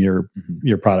 bring your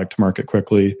product to market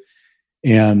quickly.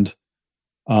 And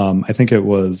I think it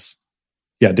was,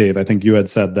 Dave, I think you had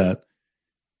said that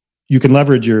you can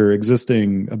leverage your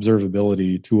existing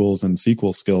observability tools and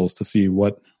SQL skills to see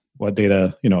what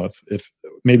data, if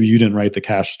maybe you didn't write the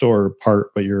cache store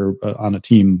part, but you're on a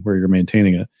team where you're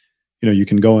maintaining it, you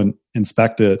can go and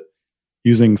inspect it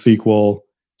using SQL.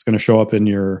 It's going to show up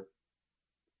in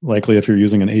likely if you're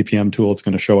using an APM tool, it's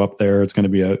going to show up there. It's going to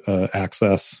be a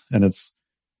access. And it's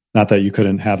not that you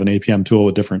couldn't have an APM tool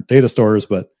with different data stores,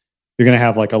 but you're going to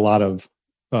have like a lot of,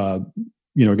 going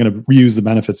to reuse the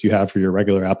benefits you have for your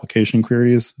regular application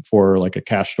queries for like a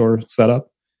cache store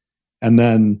setup. And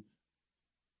then,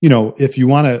 if you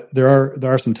want to, there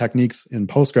are some techniques in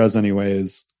Postgres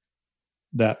anyways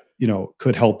that,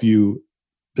 could help you,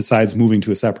 besides moving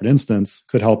to a separate instance,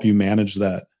 could help you manage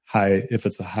that if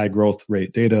it's a high growth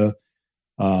rate data.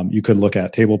 You could look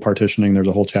at table partitioning. There's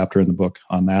a whole chapter in the book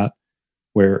on that,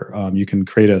 where you can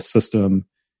create a system.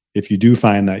 If you do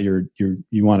find that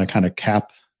you want to kind of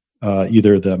cap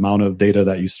either the amount of data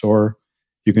that you store,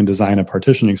 you can design a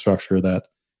partitioning structure that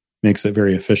makes it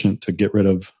very efficient to get rid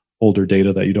of older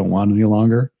data that you don't want any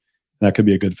longer. That could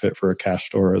be a good fit for a cache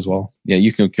store as well. Yeah,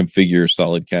 you can configure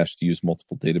Solid Cache to use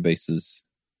multiple databases.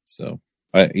 So,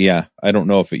 I don't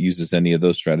know if it uses any of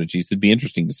those strategies. It'd be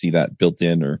interesting to see that built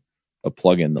in or a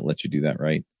plugin that lets you do that,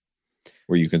 right?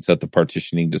 Where you can set the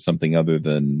partitioning to something other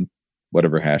than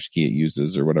whatever hash key it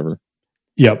uses or whatever.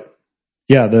 Yep.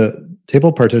 Yeah, the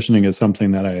table partitioning is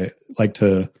something that I like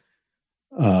to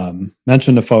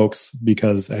mention to folks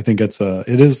because I think it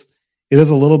is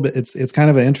a little bit, it's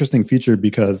kind of an interesting feature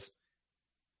because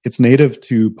it's native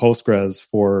to Postgres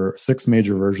for 6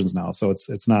 major versions now. So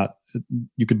it's not,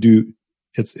 you could do,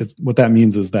 it's what that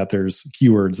means is that there's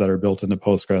keywords that are built into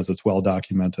Postgres. It's well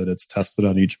documented. It's tested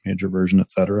on each major version, et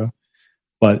cetera.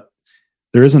 But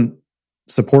there isn't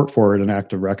support for it in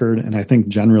active record. And I think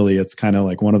generally it's kind of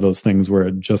like one of those things where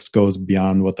it just goes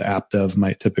beyond what the app dev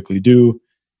might typically do.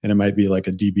 And it might be like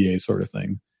a DBA sort of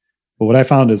thing. But what I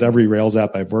found is every Rails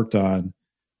app I've worked on,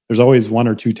 there's always 1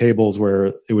 or 2 tables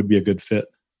where it would be a good fit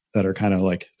that are kind of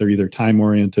like, they're either time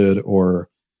oriented or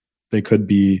they could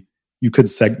be, you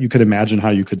could imagine how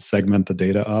you could segment the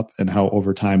data up and how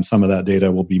over time some of that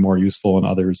data will be more useful and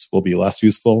others will be less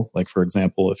useful. Like for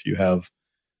example, if you have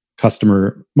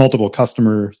multiple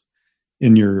customers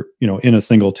in in a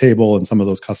single table and some of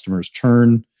those customers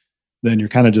churn, then you're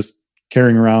kind of just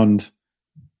carrying around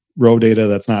row data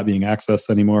that's not being accessed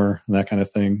anymore and that kind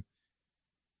of thing.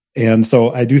 And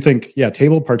so I do think,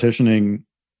 table partitioning,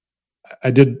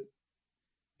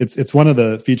 it's one of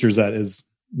the features that is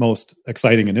most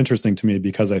exciting and interesting to me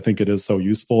because I think it is so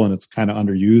useful and it's kind of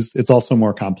underused. It's also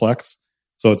more complex.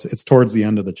 So it's towards the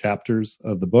end of the chapters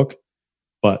of the book.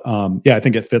 But I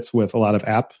think it fits with a lot of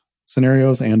app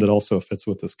scenarios and it also fits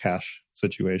with this cache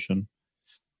situation.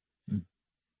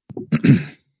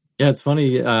 Yeah, it's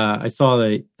funny. I saw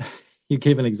that you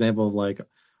gave an example of like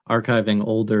archiving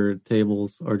older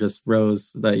tables or just rows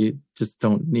that you just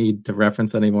don't need to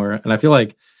reference anymore. And I feel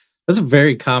like that's a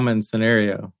very common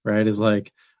scenario, right? Is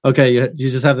like, okay,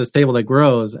 you just have this table that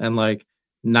grows and like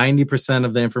 90%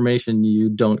 of the information you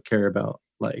don't care about.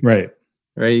 Like, right.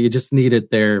 You just need it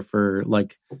there for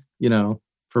like,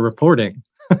 for reporting.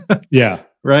 Yeah.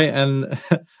 Right. And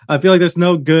I feel like there's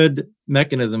no good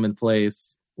mechanism in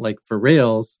place, like for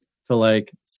Rails, to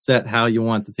like set how you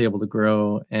want the table to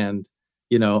grow and,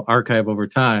 archive over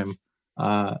time.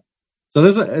 So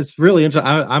it's really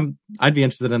interesting. I'd be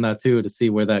interested in that too, to see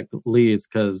where that leads.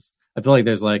 Cause I feel like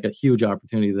there's like a huge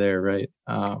opportunity there. Right.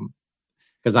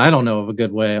 Cause I don't know of a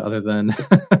good way other than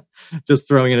just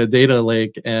throwing in a data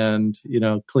lake and,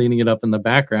 cleaning it up in the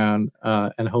background,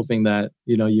 and hoping that,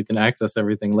 you can access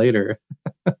everything later.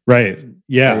 Right.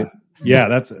 Yeah. Right. Yeah.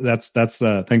 That's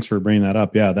thanks for bringing that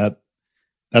up. Yeah.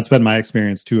 That's been my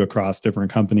experience too, across different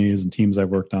companies and teams I've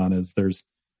worked on is there's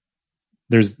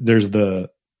the,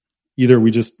 either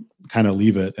we just kind of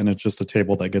leave it, and it's just a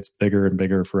table that gets bigger and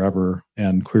bigger forever,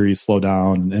 and queries slow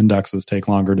down, and indexes take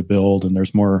longer to build, and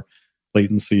there's more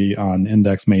latency on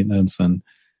index maintenance,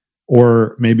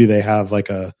 or maybe they have like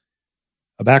a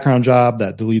background job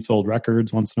that deletes old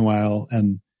records once in a while,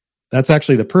 and that's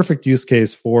actually the perfect use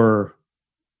case for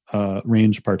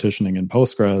range partitioning in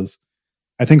Postgres.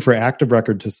 I think for active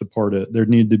record to support it, there'd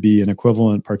need to be an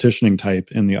equivalent partitioning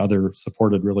type in the other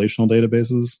supported relational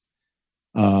databases,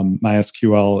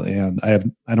 MySQL, and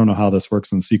I don't know how this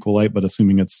works in SQLite, but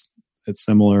assuming it's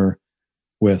similar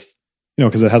with,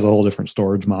 because it has a whole different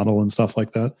storage model and stuff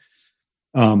like that.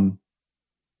 In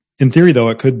theory, though,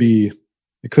 it could be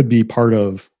part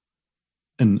of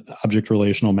an object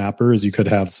relational mapper. Is you could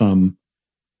have some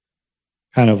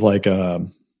kind of like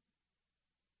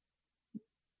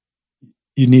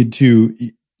you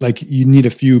need a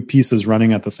few pieces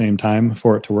running at the same time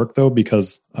for it to work, though,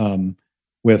 because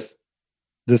with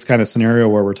this kind of scenario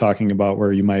where we're talking about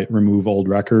where you might remove old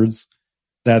records,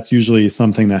 that's usually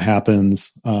something that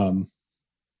happens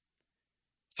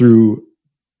through,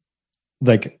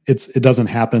 like, it doesn't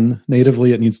happen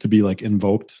natively. It needs to be like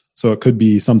invoked. So it could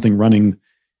be something running.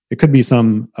 It could be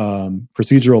some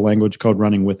procedural language code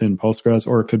running within Postgres,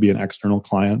 or it could be an external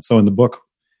client. So in the book,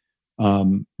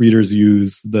 readers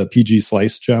use the PG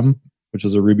Slice gem, which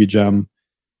is a Ruby gem,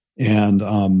 and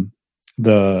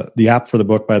the app for the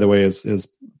book, by the way, is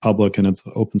public and it's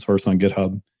open source on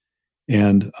GitHub.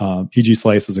 And PG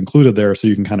Slice is included there, so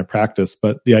you can kind of practice.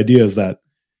 But the idea is that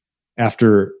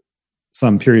after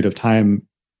some period of time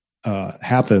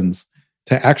happens,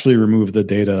 to actually remove the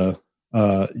data,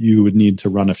 you would need to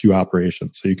run a few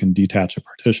operations. So you can detach a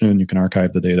partition, you can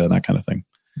archive the data, and that kind of thing.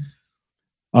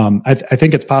 I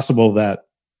think it's possible that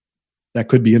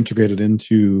could be integrated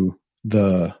into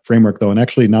the framework, though. And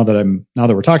actually, now that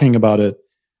we're talking about it,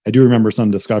 I do remember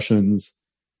some discussions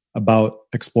about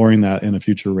exploring that in a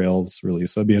future Rails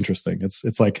release. So it'd be interesting.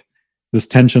 It's like this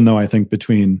tension, though, I think,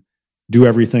 between do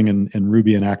everything in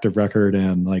Ruby and Active Record,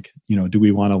 and like, do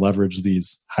we want to leverage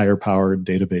these higher powered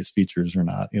database features or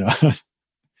not?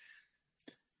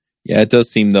 Yeah, it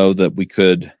does seem, though, that we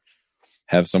could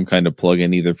have some kind of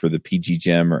plugin either for the PG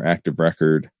Gem or Active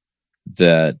Record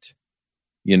that,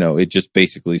 it just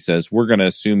basically says, we're going to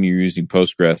assume you're using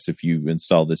Postgres if you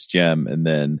install this gem, and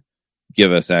then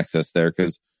give us access there.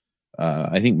 Because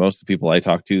I think most of the people I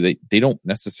talk to, they don't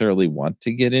necessarily want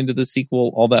to get into the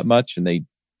SQL all that much, and they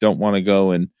don't want to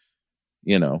go and,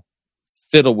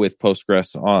 fiddle with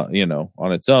Postgres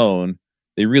on its own.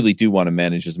 They really do want to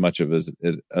manage as much of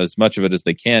it as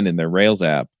they can in their Rails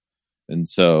app. And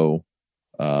so,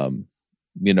 I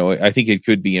think it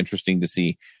could be interesting to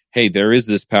see, hey, there is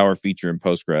this power feature in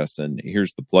Postgres, and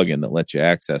here's the plugin that lets you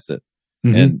access it.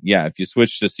 Mm-hmm. And yeah, if you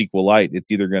switch to SQLite, it's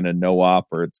either going to no-op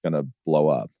or it's going to blow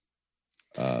up.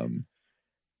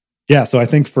 Yeah, so I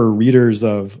think for readers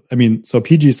so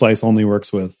PG Slice only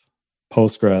works with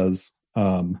Postgres,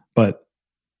 but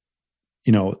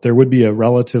there would be a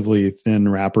relatively thin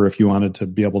wrapper if you wanted to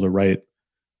be able to write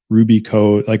Ruby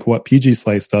code. Like what PG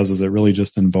Slice does is it really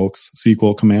just invokes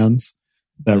SQL commands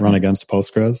that run against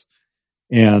Postgres.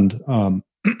 And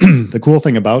the cool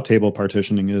thing about table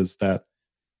partitioning is that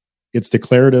it's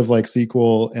declarative like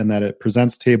SQL, and that it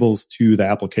presents tables to the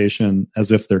application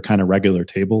as if they're kind of regular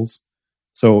tables.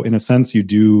 So in a sense, you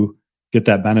do get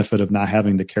that benefit of not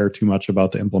having to care too much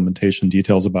about the implementation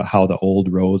details about how the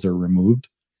old rows are removed.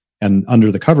 And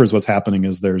under the covers, what's happening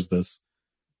is there's this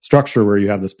structure where you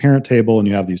have this parent table and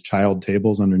you have these child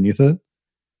tables underneath it.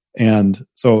 And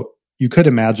so you could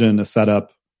imagine a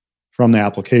setup from the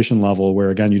application level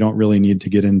where, again, you don't really need to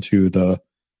get into the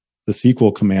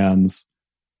SQL commands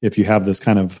if you have this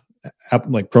kind of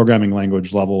like programming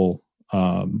language level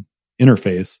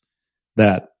interface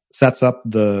that sets up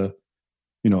this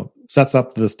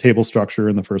table structure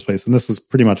in the first place. And this is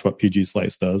pretty much what PG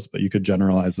Slice does, but you could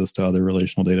generalize this to other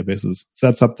relational databases.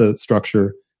 Sets up the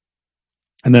structure,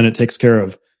 and then it takes care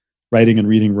of writing and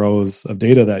reading rows of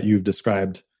data that you've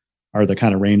described are the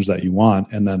kind of range that you want.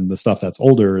 And then the stuff that's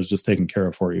older is just taken care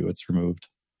of for you. It's removed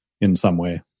in some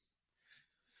way.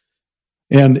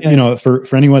 And,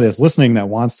 for anyone that's listening that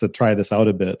wants to try this out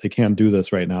a bit, they can do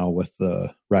this right now with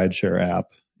the Rideshare app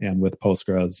and with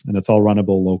Postgres, and it's all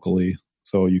runnable locally.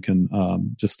 So you can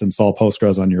just install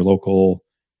Postgres on your local,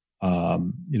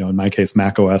 in my case,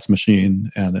 Mac OS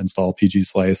machine, and install PG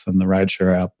Slice and the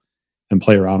Rideshare app and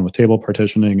play around with table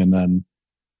partitioning. And then,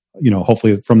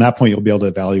 hopefully from that point, you'll be able to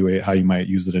evaluate how you might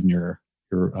use it in your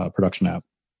production app.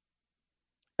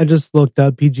 I just looked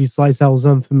up PG Slice. I was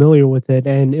unfamiliar with it,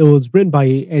 and it was written by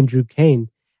Andrew Kane.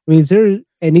 I mean, is there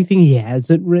anything he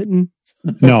hasn't written?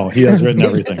 No, he has written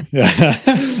everything. Yeah.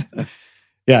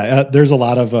 Yeah, there's a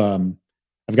lot of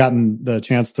I've gotten the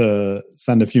chance to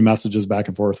send a few messages back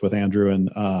and forth with Andrew, and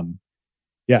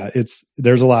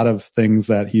there's a lot of things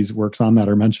that he works on that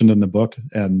are mentioned in the book.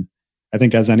 And I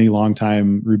think, as any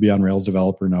longtime Ruby on Rails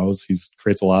developer knows, he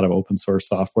creates a lot of open source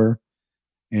software.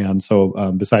 And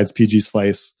so besides PG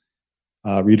Slice,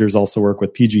 readers also work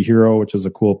with PG Hero, which is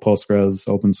a cool Postgres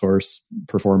open source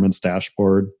performance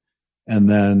dashboard. And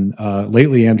then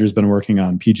lately, Andrew's been working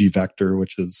on PG Vector,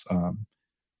 which is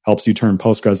helps you turn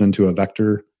Postgres into a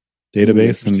vector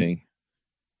database,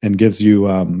 and gives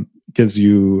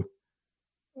you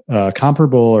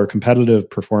comparable or competitive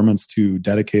performance to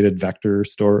dedicated vector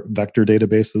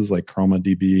databases like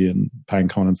ChromaDB and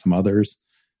Pinecone and some others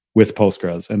with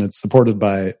Postgres. And it's supported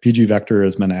by PG Vector,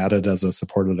 has been added as a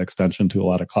supported extension to a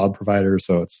lot of cloud providers,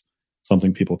 so it's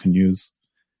something people can use.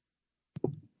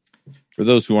 For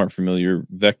those who aren't familiar,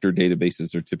 vector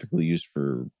databases are typically used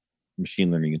for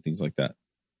machine learning and things like that.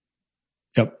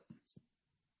 Yep.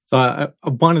 So I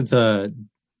wanted to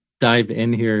dive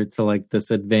in here to like this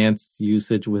advanced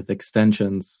usage with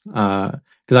extensions,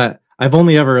 because I've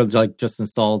only ever like just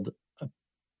installed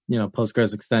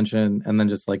Postgres extension and then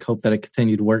just like hope that it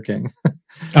continued working.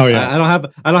 Oh yeah. I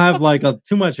don't have like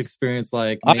too much experience.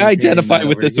 Like I identify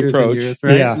with this approach,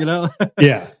 right? Yeah.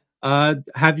 Yeah.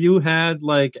 Have you had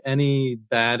like any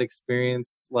bad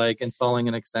experience like installing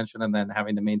an extension and then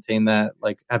having to maintain that,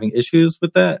 like having issues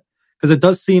with that? Because it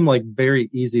does seem like very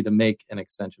easy to make an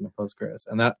extension of Postgres,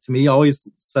 and that to me always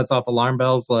sets off alarm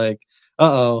bells. Like,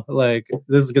 like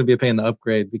this is going to be a pain to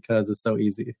upgrade because it's so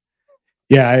easy.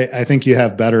 Yeah, I think you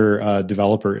have better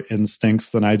developer instincts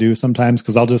than I do sometimes,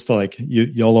 because I'll just like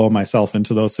YOLO myself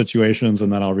into those situations,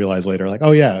 and then I'll realize later, like,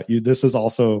 oh yeah, this is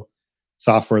also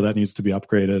software that needs to be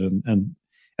upgraded, and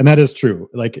that is true.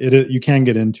 Like you can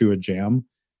get into a jam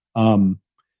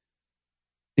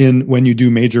when you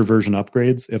do major version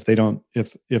upgrades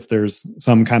if there's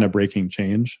some kind of breaking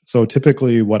change. So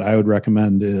typically, what I would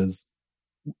recommend is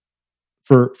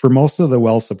for most of the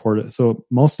well supported. So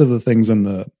most of the things in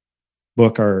the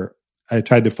book I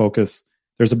tried to focus.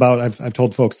 I've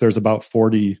told folks there's about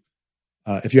 40.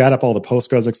 If you add up all the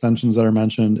Postgres extensions that are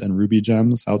mentioned and Ruby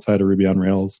gems outside of Ruby on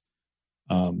Rails,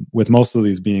 with most of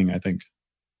these being, I think,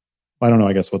 I don't know,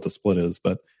 I guess what the split is,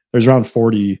 but there's around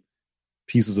 40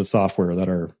 pieces of software that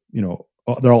are,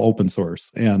 they're all open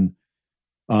source. And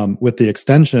with the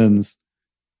extensions,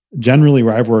 generally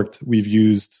where I've worked, we've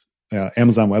used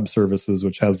Amazon Web Services,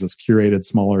 which has this curated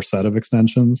smaller set of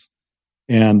extensions.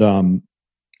 And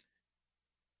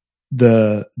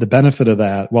the benefit of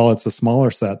that, while it's a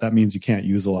smaller set, that means you can't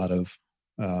use a lot of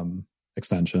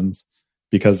extensions,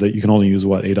 because you can only use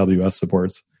what AWS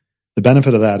supports. The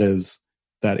benefit of that is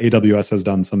that AWS has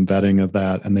done some vetting of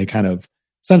that, and they kind of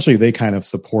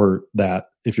support that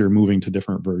if you're moving to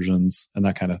different versions and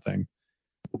that kind of thing.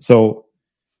 So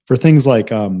for things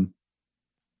like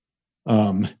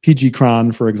PG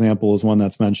cron, for example, is one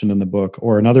that's mentioned in the book,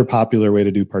 or another popular way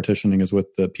to do partitioning is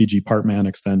with the PG partman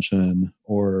extension,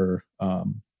 or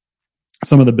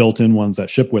some of the built-in ones that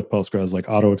ship with Postgres, like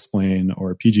auto explain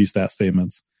or PG stat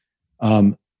statements.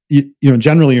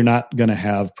 Generally you're not going to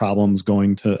have problems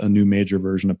going to a new major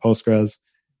version of Postgres,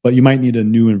 but you might need a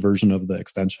new version of the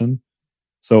extension.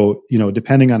 So,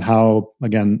 depending on how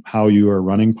you are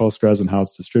running Postgres and how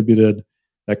it's distributed,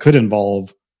 that could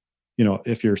involve,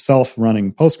 if you're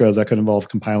self-running Postgres, that could involve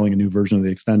compiling a new version of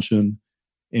the extension.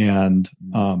 And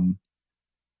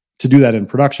to do that in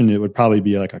production, it would probably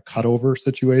be like a cutover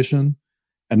situation.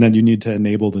 And then you need to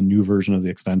enable the new version of the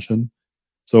extension.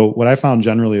 So what I found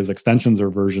generally is extensions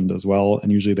are versioned as well.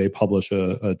 And usually they publish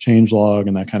a change log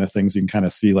and that kind of things. So you can kind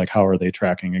of see like, how are they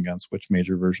tracking against which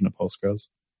major version of Postgres?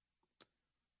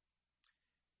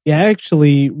 Yeah, I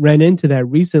actually ran into that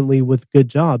recently with Good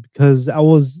Job, because I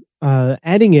was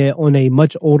adding it on a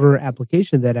much older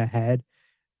application that I had,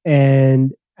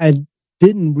 and I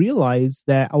didn't realize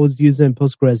that I was using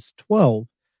Postgres 12.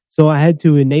 So I had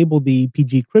to enable the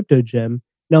PG crypto gem.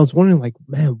 And I was wondering, like,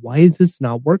 man, why is this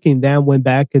not working? Then I went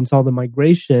back and saw the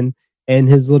migration and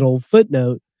his little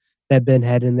footnote that Ben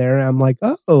had in there. I'm like,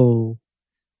 oh,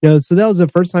 so that was the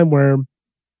first time where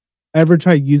I ever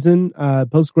tried using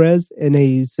Postgres in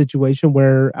a situation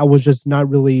where I was just not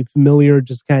really familiar,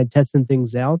 just kind of testing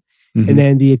things out. Mm-hmm. And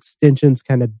then the extensions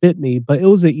kind of bit me, but it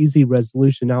was an easy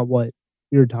resolution, not what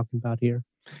you're talking about here.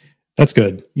 That's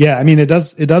good. Yeah. I mean, it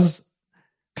does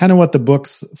kind of what the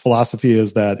book's philosophy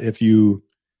is, that if you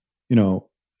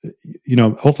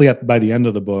hopefully by the end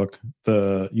of the book,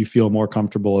 you feel more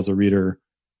comfortable as a reader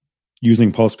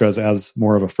using Postgres as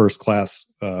more of a first class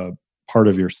part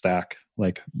of your stack,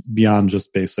 like beyond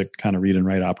just basic kind of read and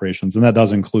write operations. And that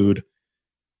does include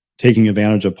taking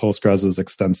advantage of Postgres's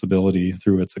extensibility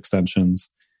through its extensions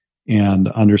and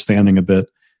understanding a bit.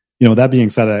 That being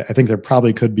said, I think there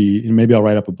probably could be, and maybe I'll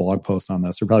write up a blog post on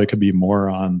this, there probably could be more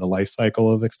on the life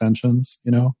cycle of extensions,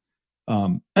 but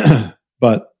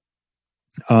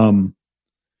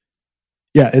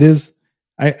yeah, it is.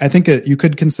 I think you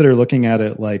could consider looking at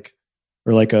it like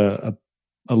a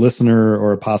listener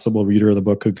or a possible reader of the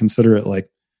book could consider it like,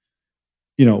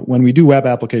 when we do web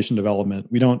application development,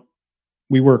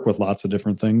 we work with lots of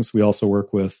different things. We also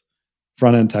work with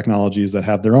front-end technologies that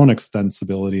have their own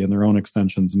extensibility and their own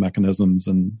extensions mechanisms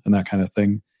and that kind of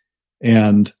thing.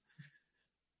 And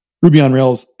Ruby on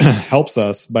Rails helps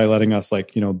us by letting us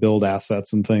build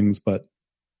assets and things. But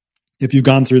if you've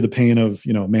gone through the pain of,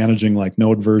 managing like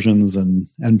node versions and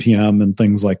NPM and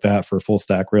things like that for full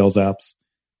stack Rails apps,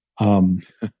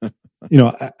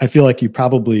 I feel like you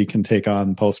probably can take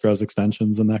on Postgres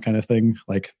extensions and that kind of thing.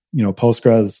 Like,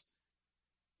 Postgres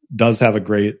does have a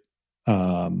great,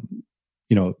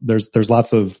 there's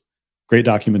lots of great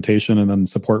documentation and then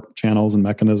support channels and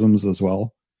mechanisms as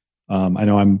well. I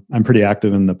know I'm pretty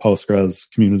active in the Postgres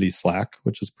community Slack,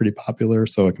 which is pretty popular.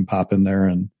 So I can pop in there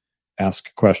and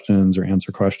ask questions or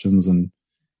answer questions. And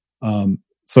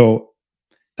so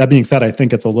that being said, I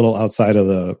think it's a little outside of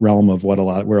the realm of where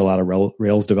a lot of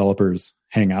Rails developers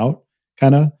hang out,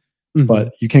 kind of. Mm-hmm.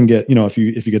 But you can get, if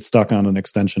you get stuck on an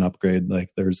extension upgrade, like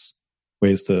there's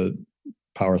ways to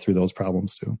power through those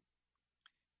problems too.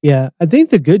 Yeah, I think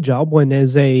the good job one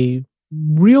is a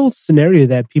real scenario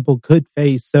that people could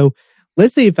face. So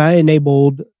let's say if I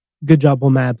enabled good job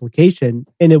on my application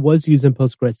and it was using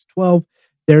Postgres 12,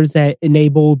 there's that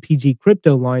enable PG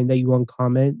crypto line that you want to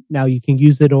comment. Now you can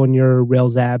use it on your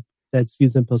Rails app that's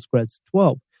using Postgres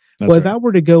 12. If I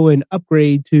were to go and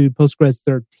upgrade to Postgres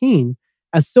 13,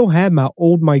 I still have my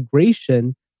old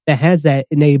migration that has that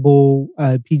enable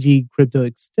PG crypto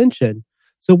extension.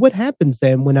 So what happens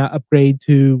then when I upgrade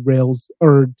to Rails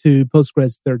or to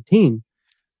Postgres 13?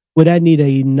 Would I need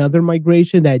another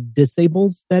migration that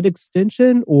disables that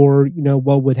extension, or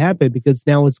what would happen? Because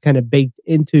now it's kind of baked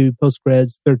into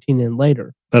Postgres 13 and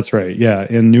later. That's right. Yeah,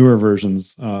 in newer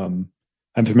versions, I'm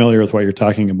familiar with what you're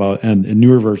talking about, and in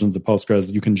newer versions of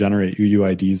Postgres, you can generate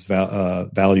UUID's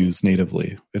values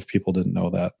natively. If people didn't know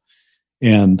that,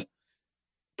 and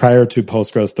prior to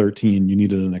Postgres 13, you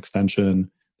needed an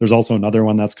extension. There's also another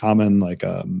one that's common, like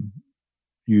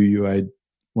UUID.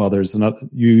 Well, there's another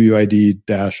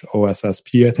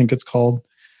UUID-OSSP, I think it's called.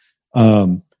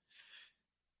 So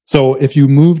if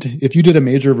you did a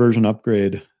major version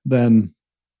upgrade, then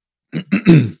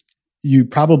you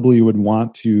probably would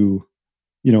want to,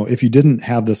 if you didn't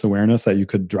have this awareness that you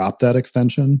could drop that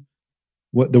extension,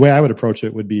 the way I would approach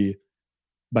it would be,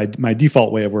 my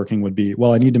default way of working would be,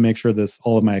 well, I need to make sure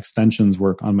all of my extensions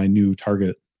work on my new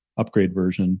target upgrade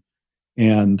version.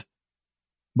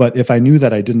 But if I knew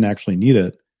that I didn't actually need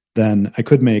it, then I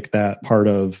could make that part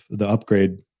of the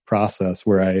upgrade process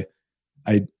where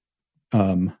it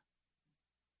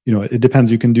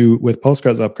depends. You can do with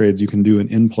Postgres upgrades, you can do an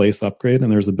in-place upgrade, and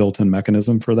there's a built-in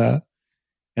mechanism for that.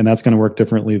 And that's going to work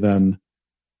differently than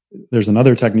there's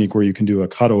another technique where you can do a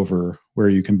cutover, where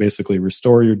you can basically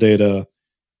restore your data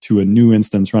to a new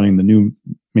instance running the new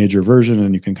major version,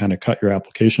 and you can kind of cut your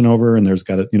application over. And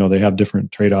they have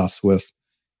different trade-offs with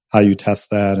how you test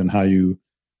that and how you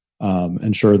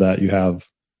ensure that you have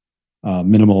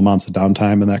minimal amounts of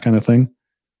downtime and that kind of thing.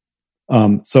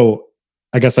 So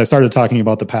I guess I started talking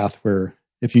about the path where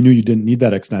if you knew you didn't need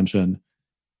that extension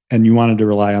and you wanted to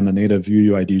rely on the native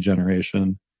UUID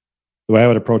generation, the way I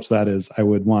would approach that is I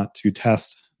would want to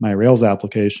test my Rails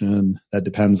application that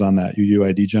depends on that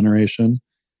UUID generation.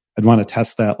 I'd want to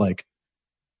test that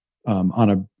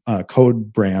on a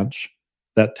code branch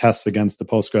that tests against the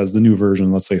Postgres, the new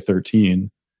version, let's say 13,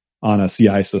 on a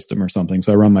CI system or something.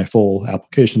 So I run my full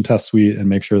application test suite and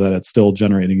make sure that it's still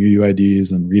generating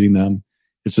UUIDs and reading them.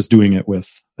 It's just doing it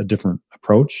with a different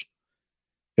approach.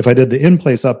 If I did the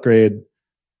in-place upgrade,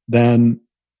 then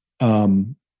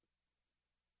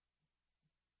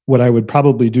what I would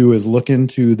probably do is look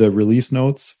into the release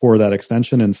notes for that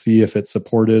extension and see if it's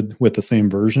supported with the same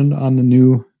version on the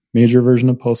new major version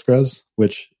of Postgres,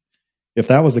 which if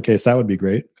that was the case, that would be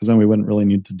great, because then we wouldn't really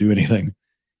need to do anything.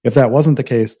 If that wasn't the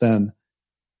case, then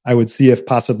I would see if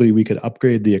possibly we could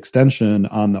upgrade the extension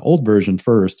on the old version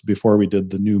first before we did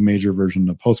the new major version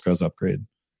of Postgres upgrade.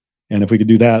 And if we could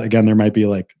do that, again, there might be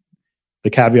the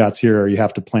caveats here are you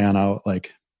have to plan out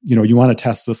you want to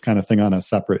test this kind of thing on a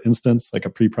separate instance, like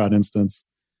a pre-prod instance,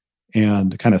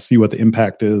 and kind of see what the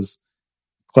impact is,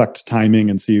 collect timing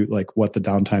and see what the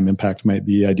downtime impact might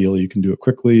be. Ideally, you can do it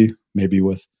quickly, maybe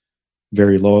with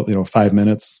very low, 5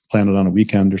 minutes, plan it on a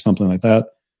weekend or something like that.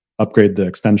 Upgrade the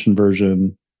extension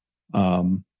version,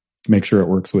 make sure it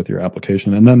works with your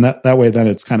application. And then that way, then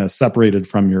it's kind of separated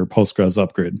from your Postgres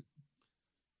upgrade.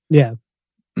 Yeah.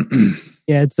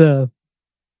 Yeah. It's a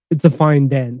fine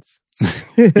dance.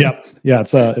 Yep. Yeah.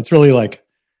 It's really like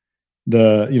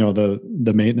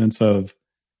the maintenance of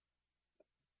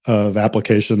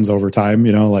applications over time,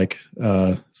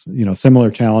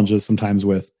 similar challenges sometimes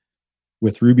with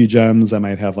Ruby gems that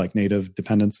might have like native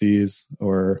dependencies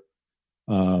or,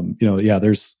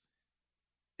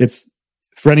 it's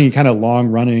for any kind of long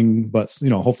running, but,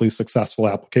 hopefully successful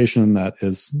application that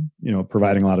is,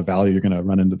 providing a lot of value, you're going to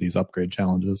run into these upgrade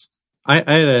challenges. I had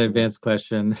an advanced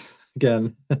question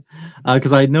again,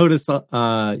 because I noticed,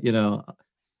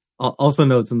 also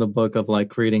notes in the book of like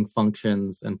creating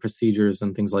functions and procedures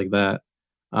and things like that.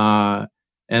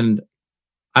 And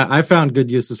I found good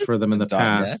uses for them in the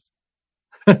past.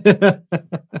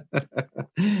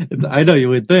 I know you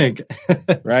would think,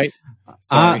 right?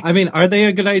 I mean, are they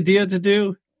a good idea to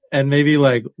do? And maybe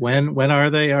like when are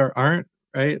they or aren't,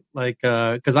 right? Like,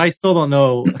 because I still don't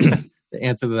know the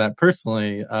answer to that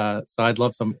personally. So I'd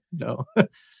love some,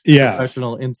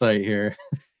 professional insight here.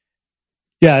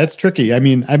 Yeah, it's tricky. I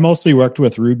mean, I mostly worked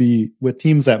with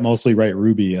teams that mostly write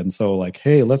Ruby. And so like,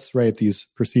 hey, let's write these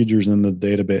procedures in the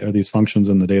database or these functions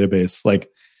in the database. Like,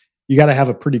 you got to have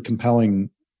a pretty compelling,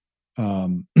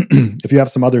 if you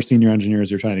have some other senior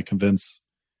engineers you're trying to convince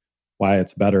why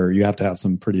it's better, you have to have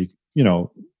some pretty,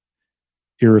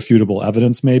 irrefutable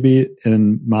evidence maybe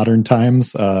in modern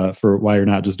times for why you're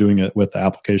not just doing it with the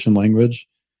application language.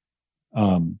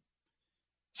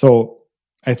 So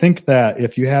I think that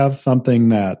if you have something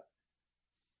that,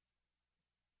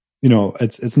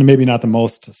 it's maybe not the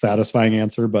most satisfying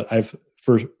answer, but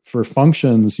for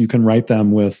functions, you can write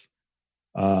them with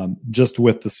just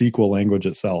with the SQL language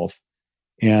itself.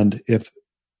 And if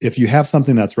you have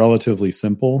something that's relatively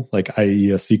simple, like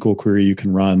i.e. a SQL query you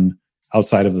can run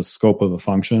outside of the scope of a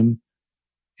function,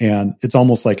 and it's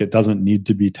almost like it doesn't need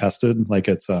to be tested. Like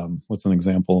it's, what's an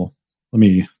example? Let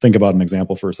me think about an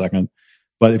example for a second.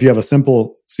 But if you have a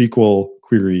simple SQL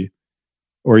query,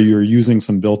 or you're using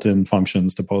some built-in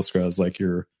functions to Postgres, like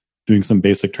you're doing some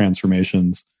basic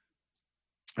transformations,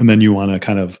 and then you want to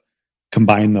kind of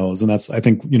combine those. And that's, I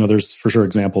think, there's for sure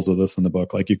examples of this in the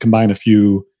book. Like you combine a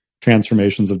few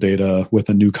transformations of data with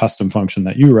a new custom function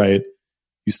that you write,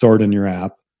 you store it in your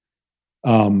app.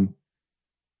 I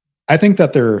think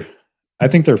they're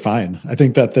fine. I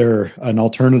think that they're an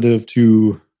alternative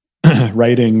to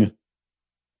writing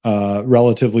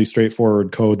relatively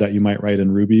straightforward code that you might write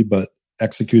in Ruby, but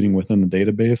executing within the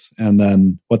database. And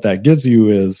then what that gives you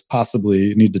is possibly,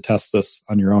 you need to test this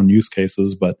on your own use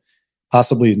cases, but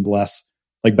possibly less,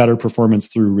 like better performance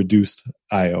through reduced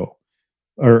IO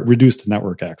or reduced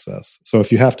network access. So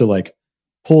if you have to like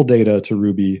pull data to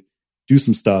Ruby, do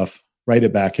some stuff, write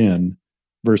it back in,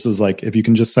 versus like if you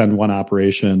can just send one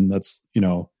operation that's,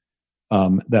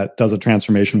 that does a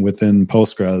transformation within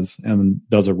Postgres and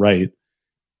does a write,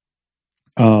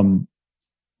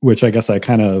 which I guess I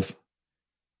kind of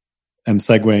am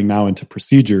segueing now into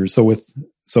procedures.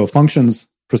 So functions,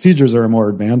 procedures are a more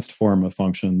advanced form of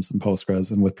functions in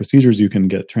Postgres. And with procedures, you can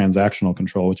get transactional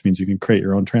control, which means you can create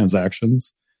your own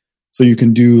transactions. So you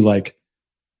can do like,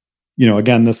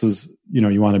 again, this is,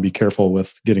 you want to be careful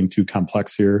with getting too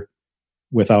complex here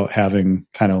without having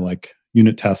kind of like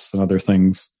unit tests and other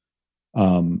things,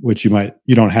 which you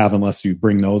don't have unless you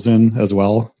bring those in as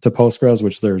well to Postgres,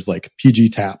 which there's like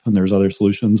PGTAP and there's other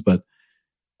solutions. But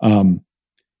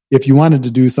if you wanted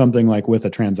to do something like with a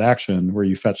transaction where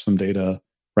you fetch some data,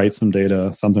 write some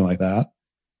data, something like that,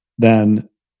 then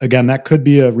again, that could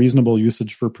be a reasonable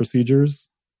usage for procedures.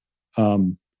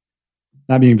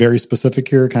 Not being very specific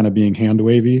here, kind of being hand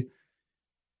wavy.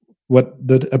 What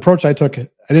the approach I took, I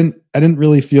didn't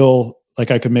really feel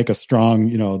like I could make a strong,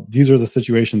 these are the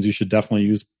situations you should definitely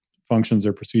use functions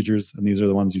or procedures, and these are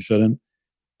the ones you shouldn't.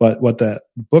 But what that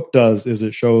book does is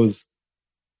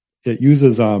it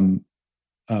uses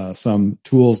some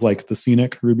tools like the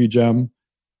Scenic Ruby gem,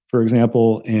 for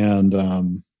example, and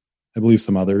I believe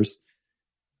some others.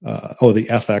 The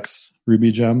FX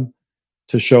Ruby gem,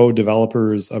 to show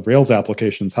developers of Rails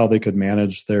applications how they could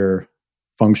manage their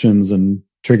functions and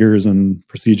triggers and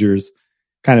procedures,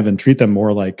 kind of, and treat them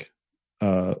more like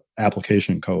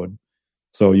application code.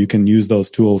 So you can use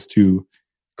those tools to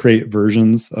create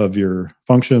versions of your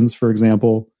functions, for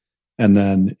example. And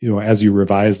then, as you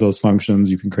revise those functions,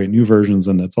 you can create new versions,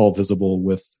 and it's all visible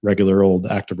with regular old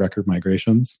active record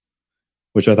migrations,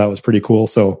 which I thought was pretty cool.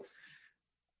 So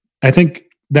I think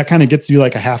that kind of gets you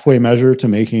like a halfway measure to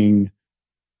making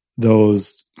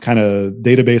those kind of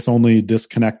database only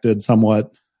disconnected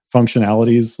somewhat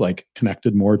functionalities, like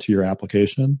connected more to your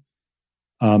application.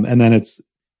 And then it's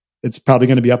probably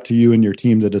going to be up to you and your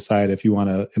team to decide if you want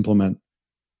to implement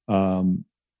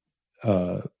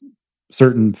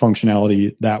certain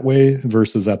functionality that way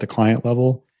versus at the client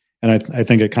level. And I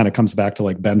think it kind of comes back to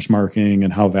like benchmarking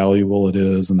and how valuable it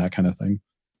is and that kind of thing.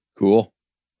 Cool.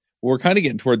 Well, we're kind of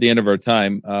getting toward the end of our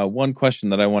time. One question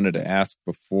that I wanted to ask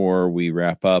before we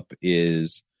wrap up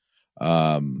is,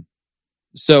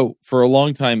 so for a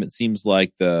long time, it seems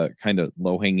like the kind of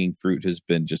low-hanging fruit has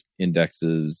been just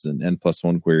indexes and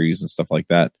N+1 queries and stuff like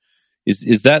that.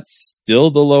 Is that still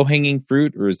the low-hanging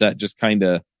fruit, or is that just kind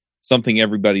of something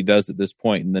everybody does at this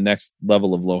point, and the next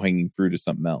level of low-hanging fruit is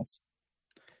something else?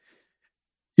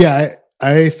 Yeah,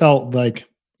 I felt like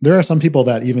there are some people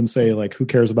that even say, like, who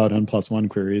cares about N+1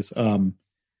 queries?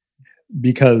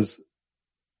 Because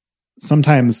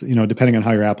sometimes, depending on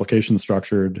how your application is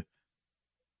structured,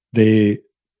 let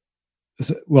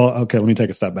me take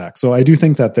a step back. So I do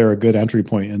think that they're a good entry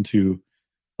point into,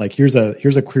 like, here's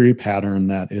a query pattern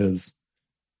that is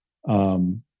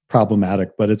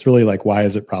problematic, but it's really like, why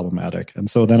is it problematic? And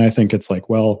so then I think it's like,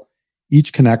 well,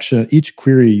 each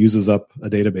query uses up a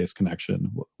database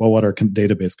connection. Well, what are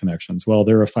database connections? Well,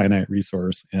 they're a finite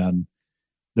resource, and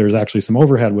there's actually some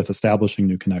overhead with establishing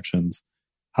new connections.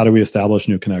 How do we establish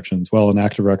new connections? Well, in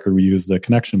Active Record, we use the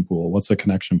connection pool. What's a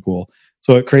connection pool?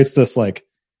 So it creates this, like,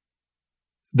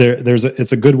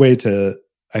 it's a good way to,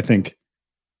 I think,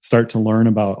 start to learn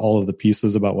about all of the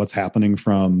pieces about what's happening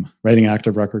from writing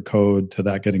Active Record code to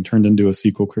that getting turned into a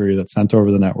SQL query that's sent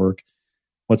over the network,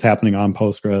 what's happening on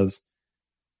Postgres.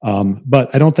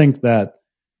 But I don't think that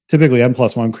typically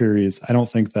N+1 queries, I don't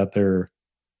think that they're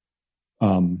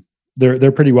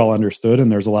pretty well understood,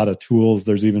 and there's a lot of tools.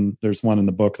 There's one in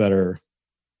the book that are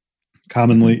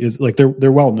commonly is like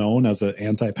they're well known as an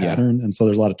anti-pattern, and so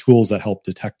there's a lot of tools that help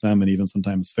detect them and even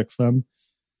sometimes fix them.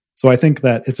 So I think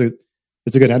that it's a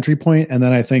good entry point. And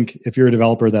then I think if you're a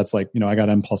developer that's like, I got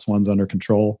N+1s under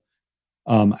control,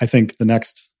 I think the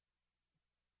next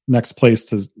place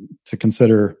to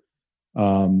consider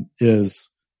is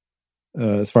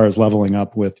as far as leveling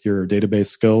up with your database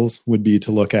skills would be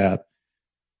to look at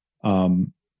a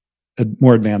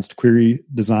more advanced query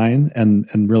design and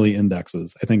really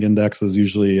indexes. I think indexes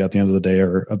usually at the end of the day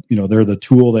are, they're the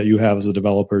tool that you have as a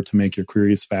developer to make your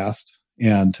queries fast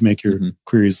and to make your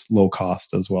queries low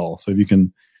cost as well. So if you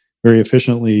can very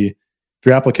efficiently, if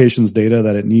your application's data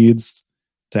that it needs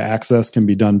to access can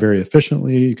be done very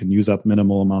efficiently, you can use up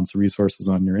minimal amounts of resources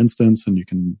on your instance, and you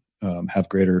can have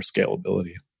greater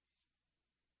scalability.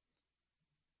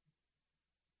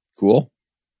 Cool.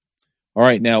 All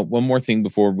right. Now, one more thing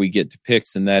before we get to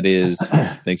picks, and that is,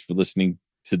 thanks for listening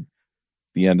to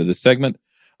the end of this segment.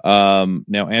 Now,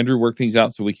 Andrew worked things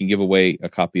out so we can give away a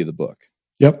copy of the book.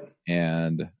 Yep.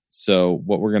 And so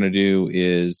what we're going to do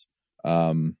is,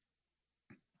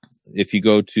 if you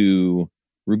go to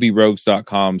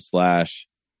rubyrogues.com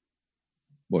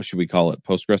 / what should we call it?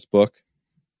 Postgres book.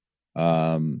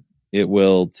 It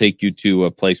will take you to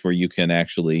a place where you can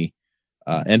actually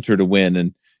enter to win.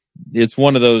 And it's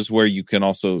one of those where you can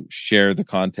also share the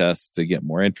contest to get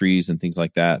more entries and things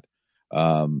like that.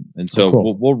 And so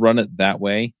cool. we'll run it that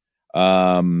way.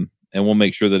 And we'll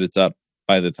make sure that it's up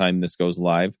by the time this goes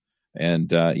live.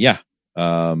 And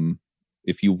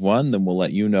if you've won, then we'll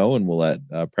let you know, and we'll let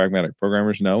Pragmatic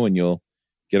Programmers know, and you'll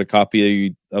get a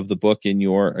copy of the book in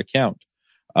your account.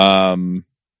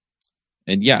 And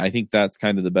I think that's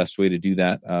kind of the best way to do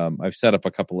that. I've set up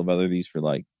a couple of other these for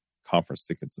like conference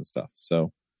tickets and stuff.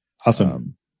 So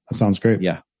awesome. That sounds great.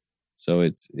 Yeah. So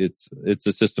it's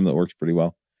a system that works pretty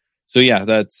well. So yeah,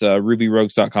 that's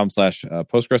rubyrogues.com /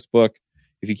 Postgres book.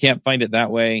 If you can't find it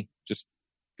that way, just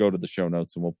go to the show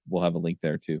notes and we'll have a link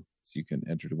there too, so you can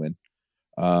enter to win.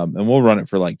 And we'll run it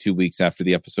for like 2 weeks after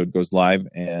the episode goes live,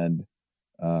 and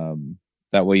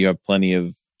that way you have plenty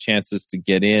of chances to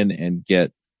get in and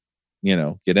get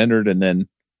entered, and then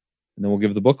we'll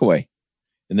give the book away.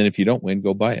 And then if you don't win,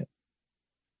 go buy it.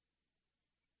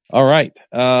 All right.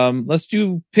 Let's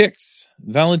do picks.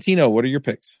 Valentino, what are your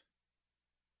picks?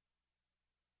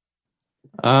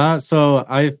 So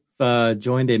I've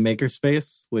joined a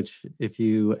makerspace, which if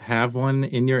you have one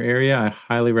in your area, I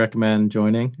highly recommend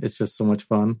joining. It's just so much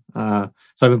fun. So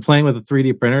I've been playing with the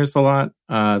 3D printers a lot.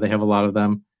 They have a lot of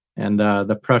them. And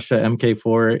the Prusa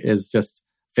MK4 is just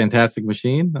a fantastic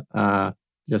machine.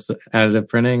 Just additive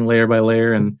printing layer by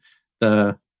layer, and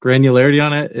the granularity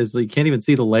on it is you can't even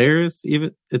see the layers.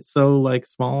 Even it's so like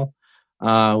small,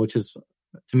 which is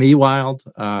to me wild.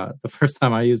 The first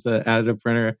time I used the additive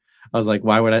printer, I was like,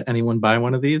 why would anyone buy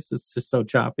one of these? It's just so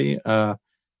choppy.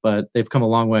 But they've come a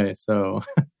long way. So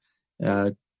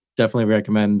definitely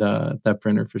recommend that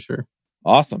printer for sure.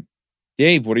 Awesome.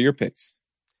 Dave, what are your picks?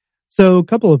 So a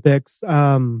couple of picks.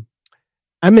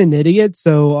 I'm an idiot,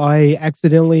 so I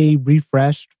accidentally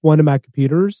refreshed one of my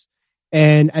computers,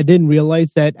 and I didn't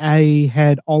realize that I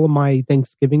had all of my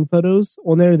Thanksgiving photos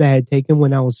on there that I had taken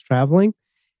when I was traveling,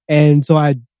 and so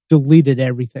I deleted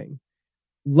everything.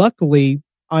 Luckily,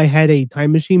 I had a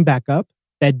Time Machine backup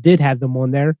that did have them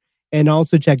on there, and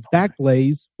also checked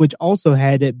Backblaze, which also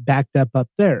had it backed up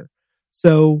there.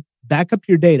 So back up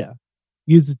your data.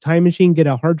 Use a Time Machine, get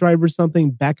a hard drive or something,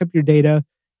 back up your data,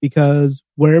 because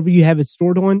wherever you have it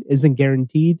stored on isn't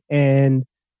guaranteed, and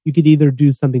you could either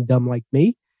do something dumb like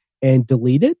me and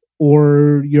delete it,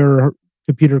 or your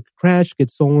computer could crash, get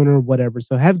stolen, or whatever.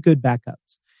 So have good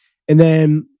backups. And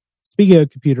then, speaking of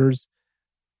computers,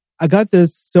 I got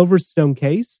this Silverstone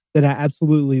case that I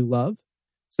absolutely love.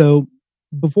 So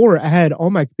before, I had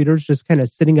all my computers just kind of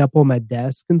sitting up on my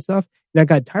desk and stuff, and I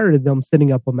got tired of them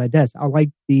sitting up on my desk. I like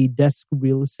the desk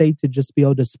real estate to just be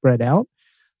able to spread out.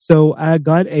 So I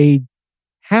got a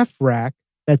half rack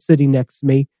that's sitting next to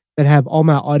me that have all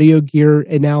my audio gear,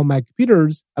 and now my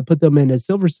computers, I put them in a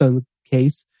Silverstone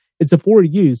case. It's a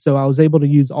 4U, so I was able to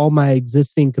use all my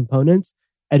existing components.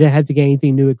 I didn't have to get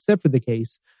anything new except for the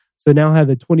case. So now I have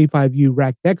a 25U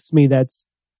rack next to me that's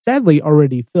sadly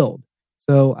already filled.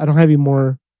 So I don't have any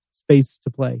more space to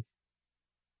play.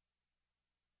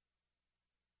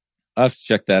 I'll have to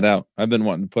check that out. I've been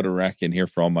wanting to put a rack in here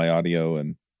for all my audio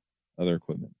and other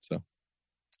equipment. So,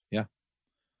 yeah.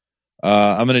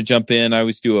 I'm going to jump in. I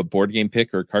always do a board game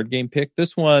pick or a card game pick.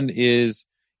 This one is,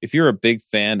 if you're a big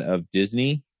fan of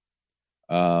Disney,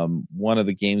 one of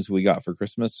the games we got for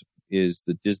Christmas is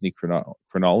the Disney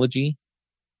Chronology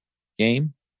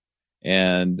game.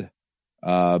 And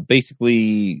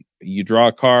basically, you draw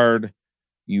a card,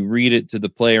 you read it to the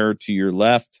player to your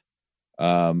left,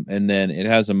 and then it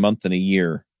has a month and a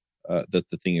year that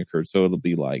the thing occurred. So it'll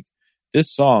be like, this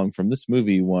song from this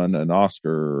movie won an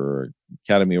Oscar or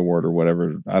Academy Award or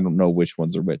whatever. I don't know which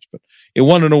ones are which, but it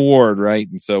won an award, right?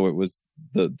 And so it was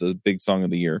the big song of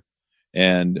the year.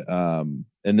 And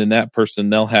then that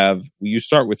person, you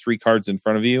start with 3 cards in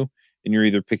front of you, and you're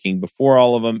either picking before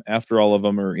all of them, after all of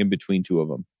them, or in between 2 of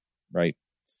them, right?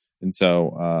 And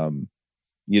so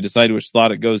you decide which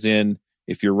slot it goes in.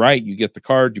 If you're right, you get the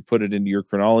card, you put it into your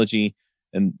chronology,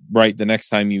 and right the next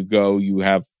time you go, you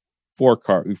have 4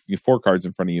 cards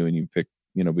in front of you, and you pick,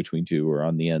 between 2 or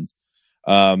on the ends.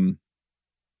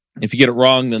 If you get it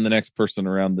wrong, then the next person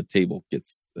around the table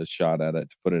gets a shot at it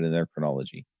to put it in their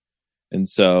chronology. And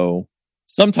so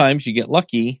sometimes you get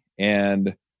lucky,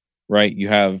 and right, you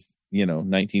have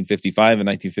 1955 and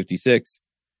 1956.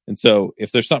 And so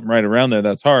if there's something right around there,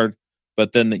 that's hard.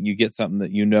 But then that you get something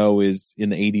that is in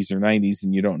the 80s or 90s,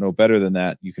 and you don't know better than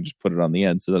that, you can just put it on the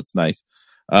end. So that's nice.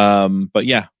 But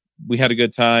yeah, we had a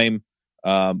good time.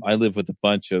 I live with a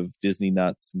bunch of Disney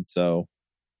nuts, and so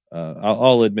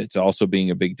I'll admit to also being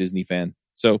a big Disney fan.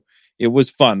 So it was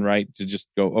fun, right? To just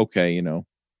go, okay,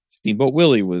 Steamboat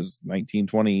Willie was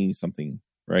 1920 something,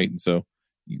 right? And so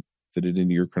you fit it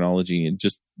into your chronology and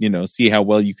just, see how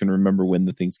well you can remember when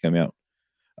the things come out.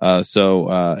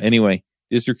 Anyway,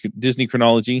 Disney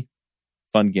Chronology,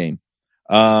 fun game.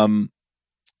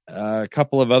 A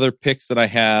couple of other picks that I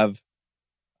have.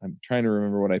 I'm trying to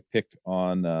remember what I picked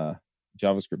on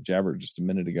JavaScript Jabber just a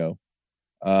minute ago.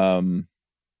 I'm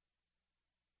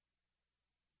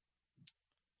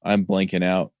blanking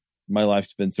out. My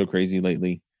life's been so crazy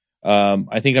lately.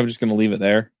 I think I'm just going to leave it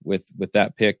there with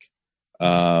that pick.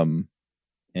 And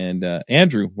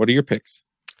Andrew, what are your picks?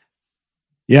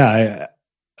 Yeah,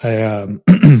 I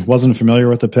wasn't familiar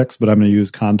with the picks, but I'm going to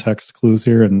use context clues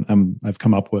here, and I've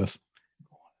come up with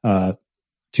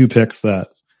 2 picks that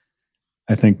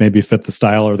I think maybe fit the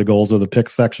style or the goals of the pick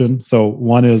section. So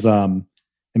one is,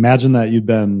 imagine that you've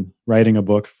been writing a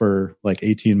book for like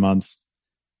 18 months,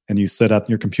 and you sit at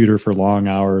your computer for long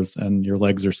hours, and your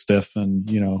legs are stiff, and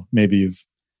maybe you've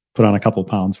put on a couple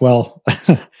pounds. Well,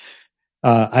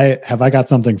 I got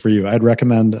something for you. I'd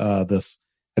recommend this.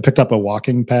 I picked up a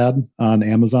walking pad on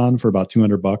Amazon for about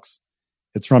 $200.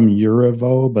 It's from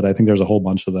Eurovo, but I think there's a whole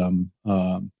bunch of them.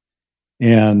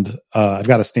 And I've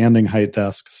got a standing height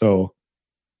desk, so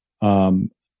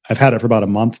I've had it for about a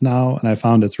month now, and I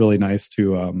found it's really nice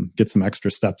to get some extra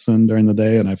steps in during the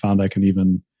day. And I found I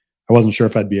wasn't sure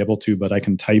if I'd be able to, but I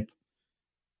can type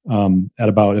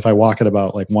if I walk at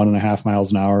about like 1.5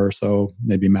 miles an hour or so,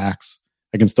 maybe max,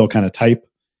 I can still kind of type,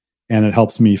 and it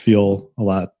helps me feel a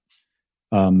lot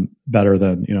better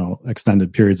than,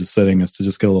 extended periods of sitting, is to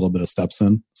just get a little bit of steps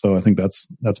in. So I think that's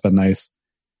been nice.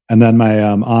 And then my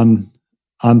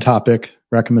on topic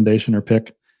recommendation or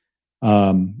pick,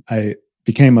 I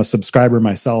became a subscriber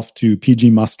myself to PG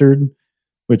Mustard,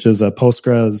 which is a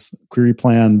Postgres query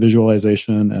plan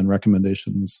visualization and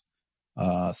recommendations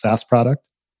SaaS product.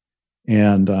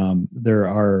 And there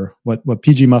are what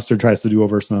PG Mustard tries to do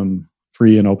over some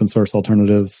free and open source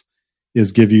alternatives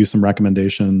is give you some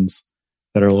recommendations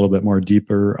that are a little bit more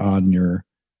deeper on your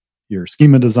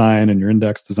schema design and your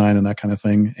index design and that kind of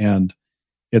thing. And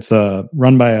it's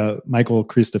run by a Michael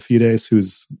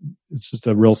Christofides, it's just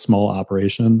a real small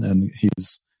operation, and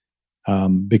he's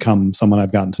become someone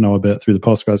I've gotten to know a bit through the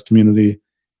Postgres community.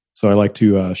 So I like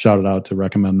to shout it out to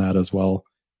recommend that as well.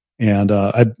 And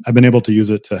I've been able to use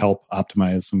it to help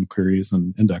optimize some queries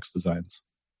and index designs.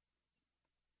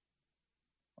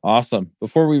 Awesome.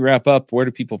 Before we wrap up, where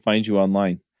do people find you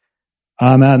online?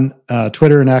 I'm on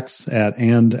Twitter and X at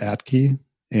 @atkey,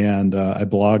 and I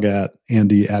blog at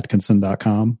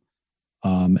andyatkinson.com.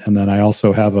 And then I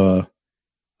also have a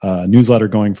newsletter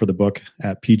going for the book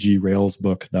at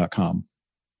pgrailsbook.com.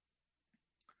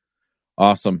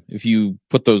 Awesome. If you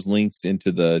put those links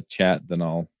into the chat, then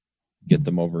I'll get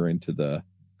them over into the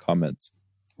comments.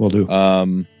 Will do.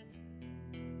 And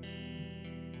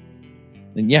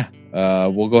yeah,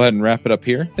 we'll go ahead and wrap it up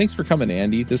here. Thanks for coming,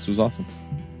 Andy. This was awesome.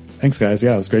 Thanks, guys.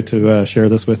 Yeah, it was great to share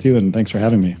this with you, and thanks for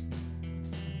having me.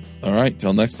 All right.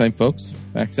 Till next time, folks.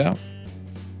 Max out.